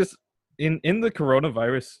would say just in the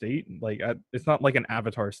coronavirus state, like it's not like an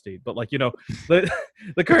avatar state, but like the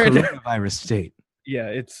the current Coronavirus state. yeah,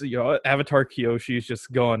 it's Avatar Kyoshi is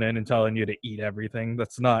just going in and telling you to eat everything.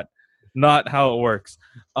 That's not how it works.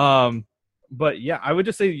 But yeah, I would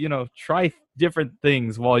just say, try different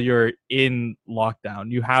things while you're in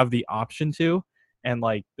lockdown. You have the option to, and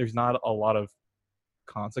like there's not a lot of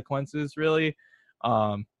consequences really.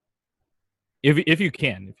 Um if you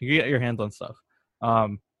can, if you get your hands on stuff.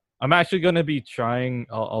 Um I'm actually going to be trying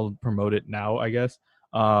I'll promote it now, I guess.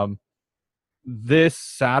 Um this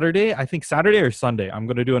Saturday, I think Saturday or Sunday, I'm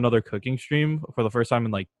gonna do another cooking stream for the first time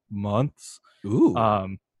in like months. Ooh.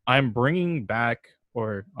 I'm bringing back,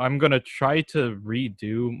 or I'm gonna try to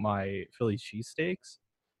redo my Philly cheesesteaks.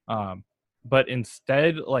 Um, but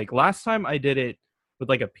instead, like last time, I did it with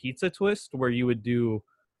like a pizza twist, where you would do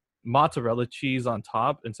mozzarella cheese on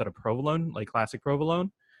top instead of provolone, like classic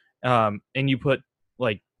provolone, and you put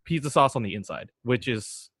like pizza sauce on the inside, which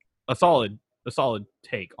is a solid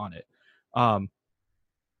take on it. Um,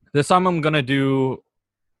 this time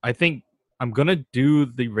I think I'm gonna do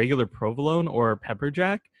the regular provolone or pepper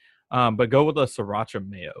jack, but go with a sriracha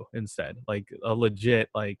mayo instead, like a legit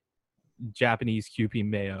like Japanese Kewpie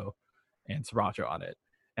mayo and sriracha on it,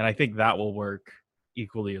 and I think that will work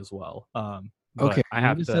equally as well. Okay, But I you need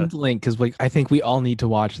have to to, send the link because like I think we all need to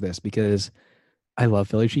watch this because I love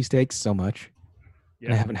Philly cheesesteaks so much, and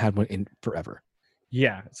I yeah, haven't had one in forever.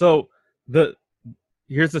 yeah. So the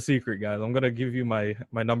here's the secret, guys. I'm gonna give you my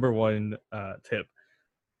number one tip.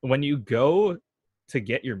 When you go to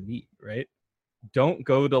get your meat, right? Don't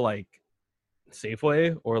go to like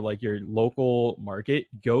Safeway or like your local market.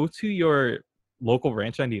 Go to your local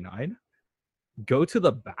Ranch 99. Go to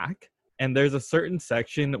the back, and there's a certain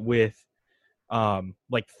section with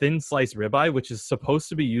like thin sliced ribeye, which is supposed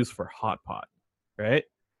to be used for hot pot, right?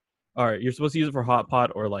 All right, you're supposed to use it for hot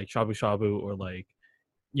pot or like shabu shabu or like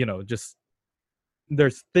just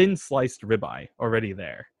there's thin sliced ribeye already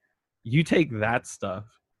there. You take that stuff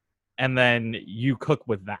and then you cook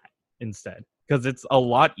with that instead, because it's a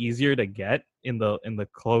lot easier to get in the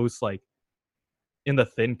close, like in the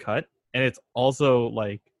thin cut, and it's also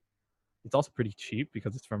pretty cheap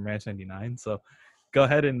because it's from Ranch 99. So go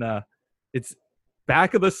ahead and it's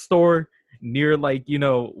back of the store near, like,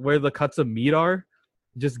 where the cuts of meat are.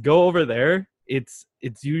 Just go over there. It's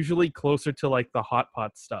usually closer to like the hot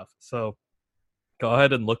pot stuff. So go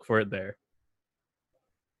ahead and look for it there.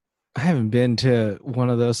 I haven't been to one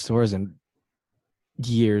of those stores in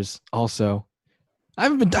years. Also, I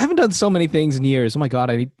haven't done so many things in years. Oh my god,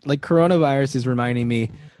 I need, like, coronavirus is reminding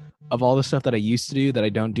me of all the stuff that I used to do that I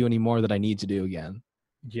don't do anymore that I need to do again.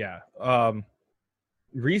 Yeah.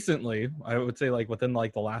 Recently, I would say, like, within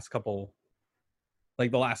like the last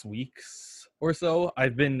weeks or so,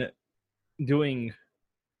 doing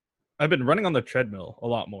I've been running on the treadmill a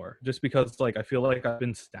lot more, just because, like, I feel like I've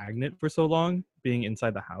been stagnant for so long being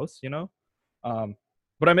inside the house.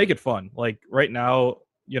 But I make it fun. Like right now,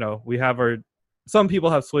 we have some people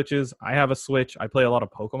have Switches. I have a Switch. I play a lot of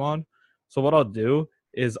Pokemon. So what I'll do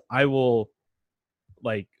is I will,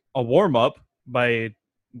 like, a warm up by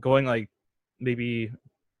going like maybe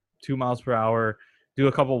 2 miles per hour, do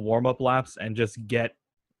a couple warm up laps, and just get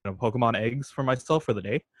Pokemon eggs for myself for the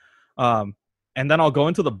day. And then I'll go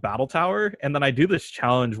into the battle tower, and then I do this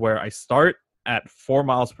challenge where I start at 4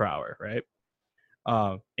 miles per hour, right?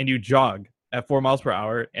 And you jog at 4 miles per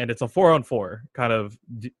hour, and it's a 4-on-4 kind of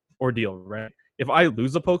ordeal, right? If I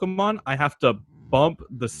lose a Pokemon, I have to bump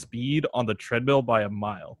the speed on the treadmill by a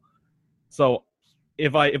mile. So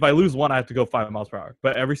if I lose one, I have to go 5 miles per hour.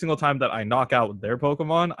 But every single time that I knock out their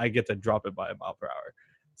Pokemon, I get to drop it by a mile per hour.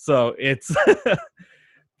 So it's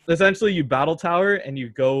essentially, you battle tower and you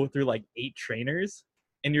go through like 8 trainers,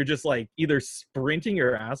 and you're just like either sprinting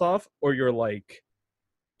your ass off or you're like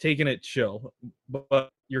taking it chill, but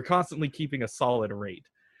you're constantly keeping a solid rate.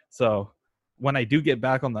 So when I do get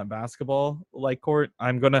back on that basketball like court,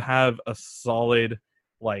 I'm gonna have a solid,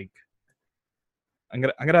 like, I'm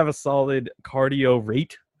gonna have a solid cardio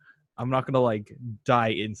rate. I'm not gonna like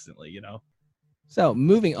die instantly. So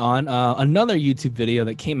moving on, another YouTube video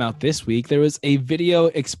that came out this week, there was a video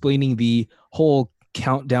explaining the whole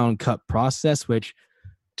countdown cup process, which,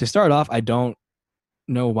 to start off, I don't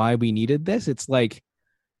know why we needed this. It's like,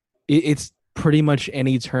 it's pretty much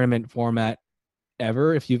any tournament format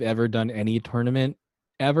ever. If you've ever done any tournament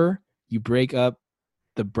ever, you break up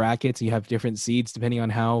the brackets, you have different seeds depending on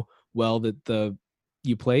how well the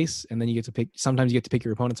you place, and then you get to pick. Sometimes you get to pick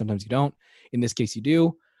your opponent, sometimes you don't. In this case, you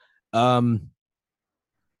do.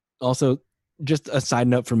 Also, just a side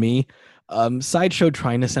note for me, Sideshow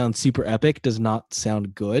trying to sound super epic does not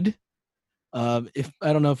sound good. If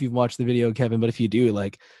I don't know if you've watched the video, Kevin, but if you do,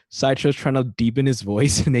 like, Sideshow's trying to deepen his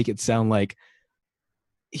voice and make it sound like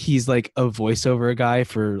he's like a voiceover guy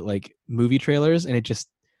for like movie trailers, and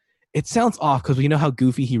it sounds off because we know how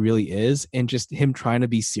goofy he really is, and just him trying to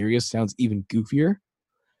be serious sounds even goofier.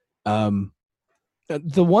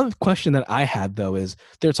 The one question that I had, though, is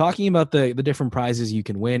they're talking about the different prizes you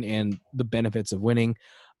can win and the benefits of winning.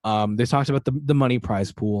 They talked about the money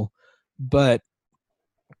prize pool, but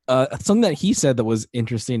something that he said that was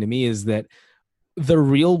interesting to me is that the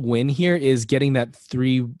real win here is getting that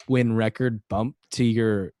 3-win record bump to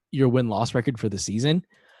your win-loss record for the season.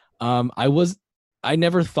 I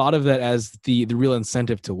never thought of that as the real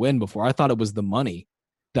incentive to win before. I thought it was the money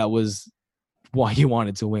that was why you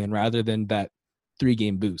wanted to win, rather than that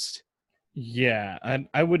 3-game boost. Yeah, and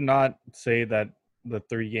I would not say that the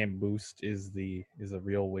 3-game boost is a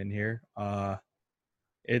real win here.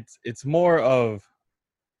 It's more of,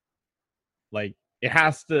 like, it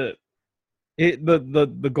has to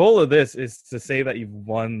the goal of this is to say that you've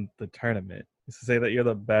won the tournament. Is to say that you're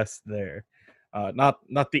the best there.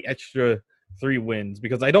 Not the extra 3 wins,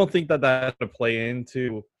 because I don't think that has to play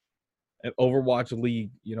into an Overwatch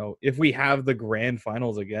League. If we have the grand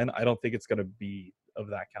finals again, I don't think it's going to be of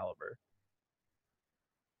that caliber.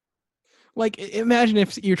 Like, imagine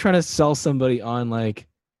if you're trying to sell somebody on, like,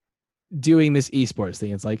 doing this esports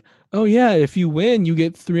thing. It's like, oh yeah, if you win, you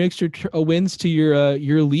get 3 extra wins to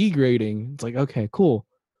your league rating. It's like, okay, cool.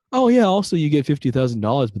 Oh yeah, also you get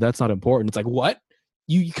 $50,000, but that's not important. It's like, what?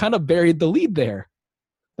 You kind of buried the lead there.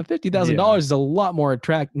 The $50,000 is a lot more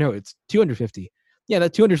attractive. No, it's 250. Yeah,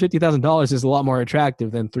 that $250,000 is a lot more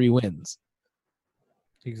attractive than 3 wins.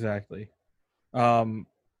 Exactly.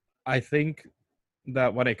 I think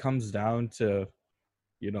that when it comes down to,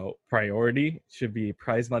 priority, should be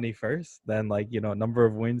prize money first, then, like, number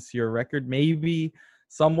of wins to your record, maybe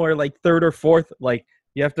somewhere like 3rd or 4th. Like,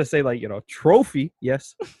 you have to say, like, trophy,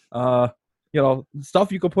 yes.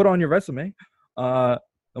 stuff you could put on your resume,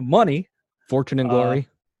 money, Fortune and uh, glory.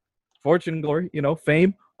 fortune, glory,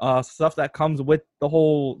 fame, stuff that comes with the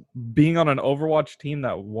whole being on an Overwatch team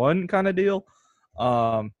that won kind of deal.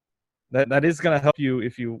 Um, that is gonna help you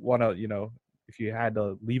if you want to, if you had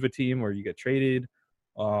to leave a team or you get traded.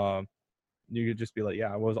 Um, you could just be like,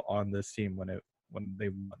 yeah, I was on this team when they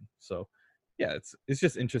won. So, yeah, it's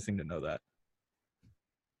just interesting to know that.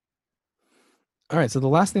 All right. So the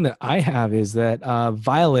last thing that I have is that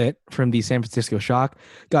Violet from the San Francisco Shock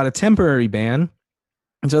got a temporary ban.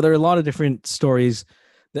 And so there are a lot of different stories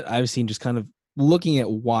that I've seen just kind of looking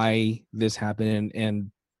at why this happened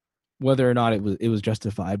and whether or not it was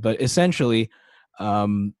justified. But essentially,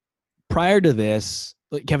 prior to this,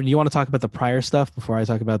 like, Kevin, do you want to talk about the prior stuff before I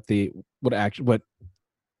talk about what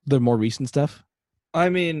the more recent stuff? I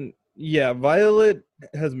mean, yeah, Violet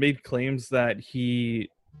has made claims that he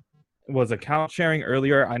was account sharing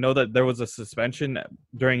earlier. I know that there was a suspension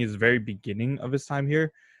during his very beginning of his time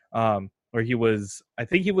here, where I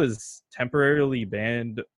think he was temporarily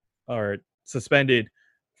banned or suspended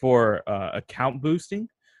for account boosting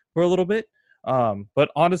for a little bit.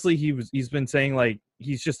 But honestly, he's been saying like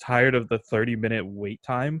he's just tired of the 30-minute wait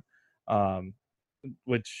time, um,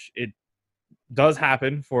 which it does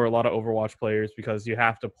happen for a lot of Overwatch players because you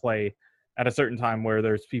have to play at a certain time where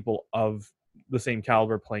there's people of the same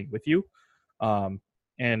caliber playing with you. Um,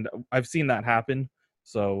 and I've seen that happen.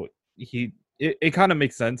 So it kind of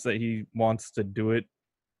makes sense that he wants to do it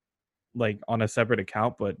like on a separate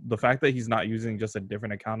account, but the fact that he's not using just a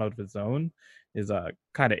different account of his own is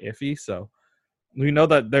kind of iffy. So we know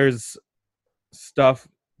that there's stuff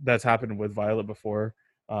that's happened with Violet before.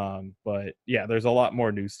 But yeah, there's a lot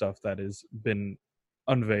more new stuff that has been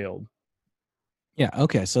unveiled. Yeah.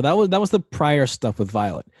 Okay. So that was the prior stuff with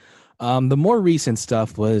Violet. The more recent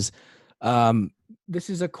stuff was, this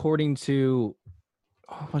is according to,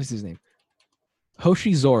 what is his name?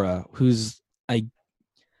 Hoshi Zora, who's I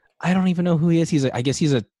don't even know who he is. I guess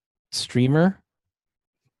he's a streamer.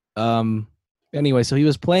 Um. Anyway, so he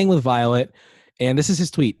was playing with Violet, and this is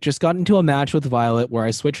his tweet. Just got into a match with Violet where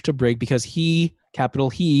I switched to Brig because he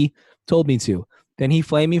told me to. Then he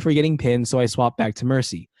flamed me for getting pinned, so I swapped back to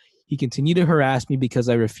Mercy. He continued to harass me because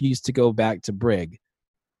I refused to go back to Brig.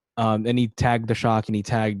 And he tagged the Shock and he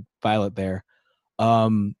tagged Violet there.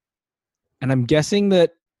 Um, and I'm guessing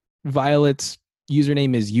that Violet's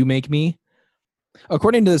username is You Make Me.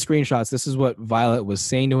 According to the screenshots, this is what Violet was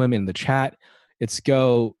saying to him in the chat. It's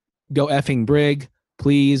go effing Brig,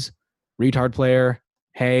 please, retard player,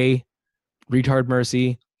 hey, retard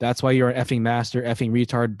Mercy. That's why you're an effing master, effing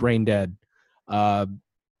retard, brain dead. Uh,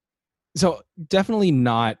 so definitely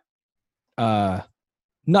not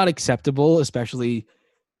acceptable, especially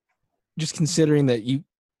just considering that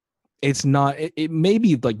it's not it may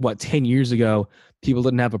be like what 10 years ago people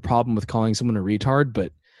didn't have a problem with calling someone a retard,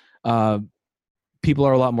 but uh people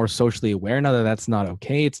are a lot more socially aware now that that's not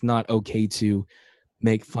okay. It's not okay to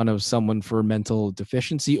make fun of someone for mental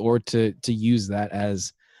deficiency or to use that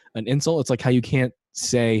as an insult. It's like how you can't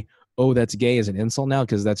say, oh, that's gay as an insult now,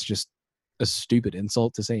 because that's just a stupid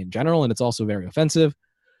insult to say in general, and it's also very offensive.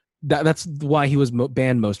 That's why he was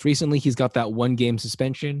banned most recently. He's got that 1 game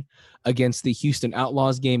suspension against the Houston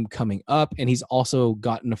Outlaws game coming up, and he's also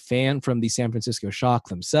gotten a fan from the San Francisco Shock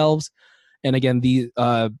themselves. And again, these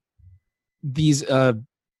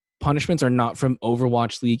punishments are not from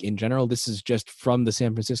Overwatch League in general. This is just from the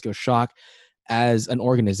San Francisco Shock as an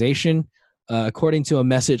organization. According to a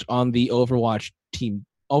message on the Overwatch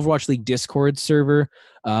League Discord server,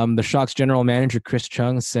 the Shock's general manager, Chris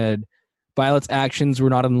Chung, said, Violet's actions were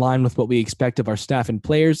not in line with what we expect of our staff and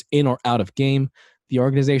players in or out of game. The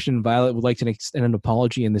organization Violet would like to extend an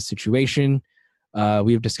apology in this situation.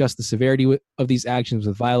 We have discussed the severity of these actions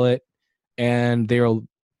with Violet, and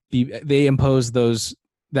they impose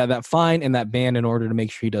that fine and that ban in order to make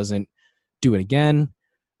sure he doesn't do it again.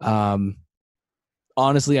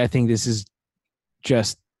 Honestly, I think this is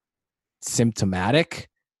just symptomatic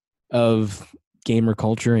of gamer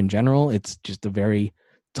culture in general. It's just a very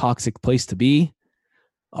toxic place to be,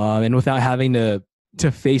 and without having to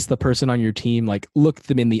face the person on your team, like look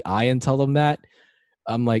them in the eye and tell them that.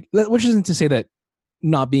 I'm like, which isn't to say that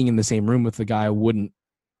not being in the same room with the guy wouldn't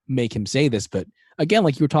make him say this, but again,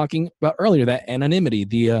 like you were talking about earlier, that anonymity,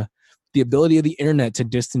 the ability of the internet to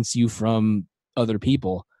distance you from other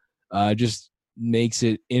people, just makes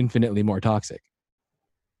it infinitely more toxic.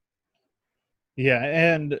 Yeah,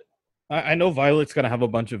 and I know Violet's going to have a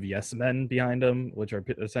bunch of yes men behind him, which are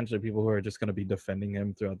essentially people who are just going to be defending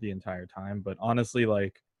him throughout the entire time. But honestly,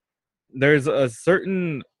 like, there's a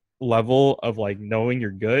certain level of like knowing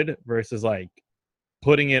you're good versus like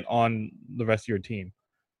putting it on the rest of your team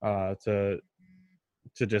to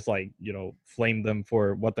just like, flame them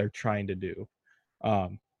for what they're trying to do.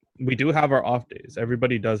 We do have our off days.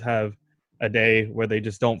 Everybody does have a day where they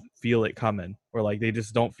just don't feel it coming, or like they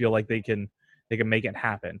just don't feel like they can make it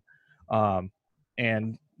happen.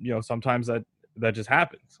 And sometimes that just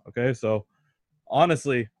happens. Okay, so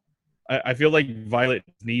honestly, I feel like Violet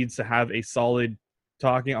needs to have a solid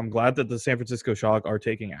talking. I'm glad that the San Francisco Shock are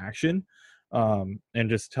taking action, and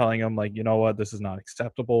just telling them, like, you know what, this is not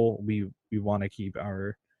acceptable. We want to keep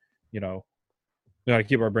our, we got to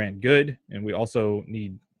keep our brand good, and we also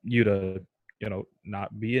need you to,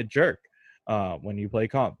 not be a jerk when you play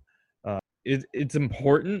comp. It's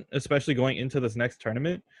important, especially going into this next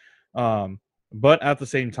tournament. But at the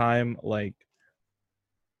same time, like,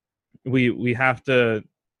 we have to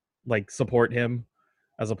like support him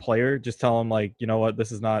as a player. Just tell him, like, you know what,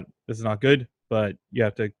 this is not good, but you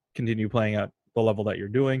have to continue playing at the level that you're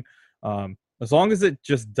doing. As long as it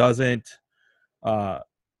just doesn't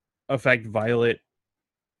affect Violet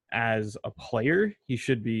as a player, he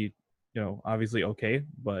should be, obviously okay.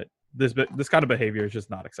 But this kind of behavior is just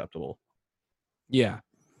not acceptable. Yeah,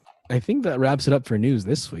 I think that wraps it up for news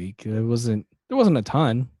this week. There wasn't a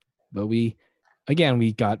ton, but we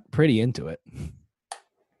got pretty into it.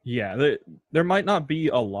 Yeah, there might not be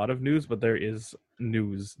a lot of news, but there is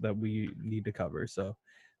news that we need to cover. So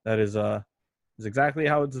that is exactly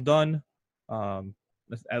how it's done.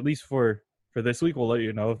 At least for this week, we'll let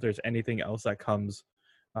you know if there's anything else that comes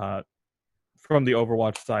from the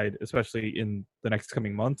Overwatch side, especially in the next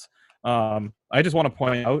coming months. I just want to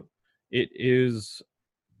point out, it is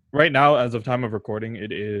right now, as of time of recording,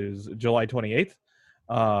 it is July 28th.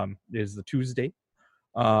 Is the Tuesday.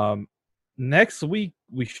 Next week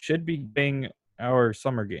we should be getting our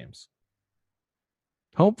summer games.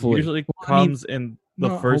 Hopefully, usually comes in the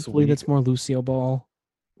first hopefully week. That's more Lucio Ball.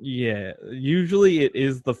 Yeah, usually it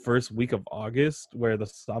is the first week of August where the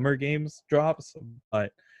summer games drops,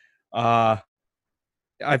 but I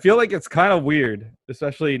feel like it's kind of weird,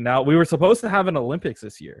 especially now. We were supposed to have an Olympics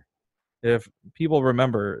this year, if people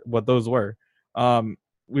remember what those were.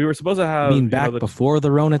 We were supposed to have... You mean back before the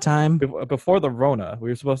Rona time? Before the Rona, we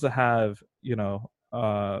were supposed to have,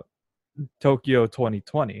 Tokyo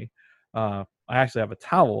 2020. I actually have a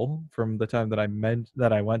towel from the time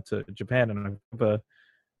that I went to Japan, and I have a,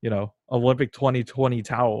 Olympic 2020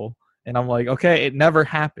 towel. And I'm like, okay, it never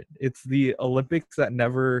happened. It's the Olympics that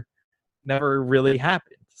never really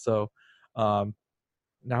happened. So now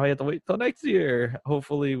we have to wait till next year.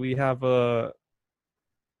 Hopefully we have a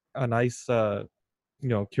nice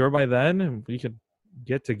cure by then, and we could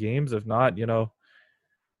get to games. If not,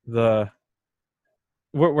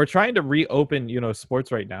 we're trying to reopen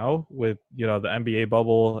sports right now with the NBA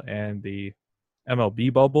bubble and the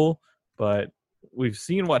MLB bubble, but we've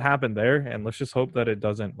seen what happened there, and let's just hope that it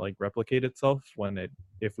doesn't like replicate itself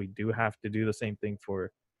if we do have to do the same thing for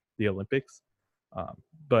the Olympics.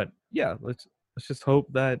 But yeah, let's just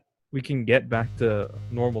hope that we can get back to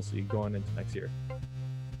normalcy going into next year.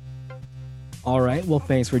 All right. Well,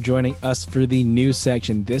 thanks for joining us for the news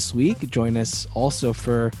section this week. Join us also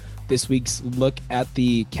for this week's look at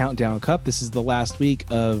the Countdown Cup. This is the last week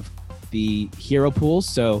of the hero pools,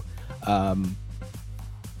 so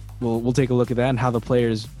we'll take a look at that and how the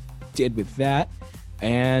players did with that.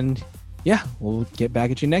 And yeah, we'll get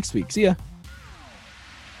back at you next week. See ya.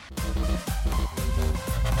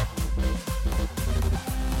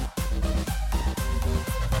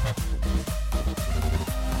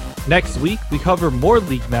 Next week, we cover more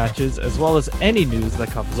league matches as well as any news that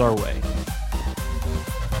comes our way.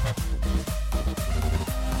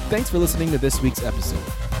 Thanks for listening to this week's episode.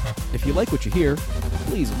 If you like what you hear,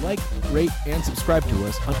 please like, rate, and subscribe to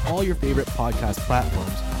us on all your favorite podcast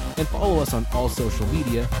platforms, and follow us on all social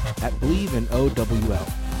media at Believe in OWL.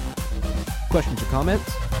 Questions or comments?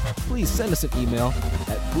 Please send us an email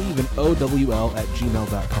at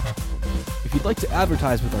believeinowl@gmail.com. If you'd like to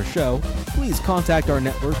advertise with our show, please contact our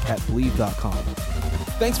network at Believe.com.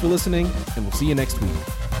 Thanks for listening, and we'll see you next week.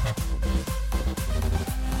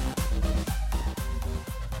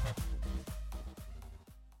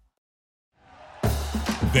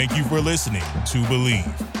 Thank you for listening to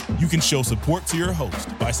Believe. You can show support to your host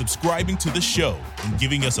by subscribing to the show and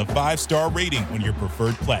giving us a 5-star rating on your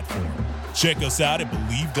preferred platform. Check us out at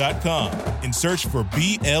Believe.com and search for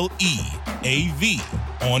BLEAV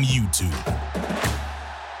on YouTube.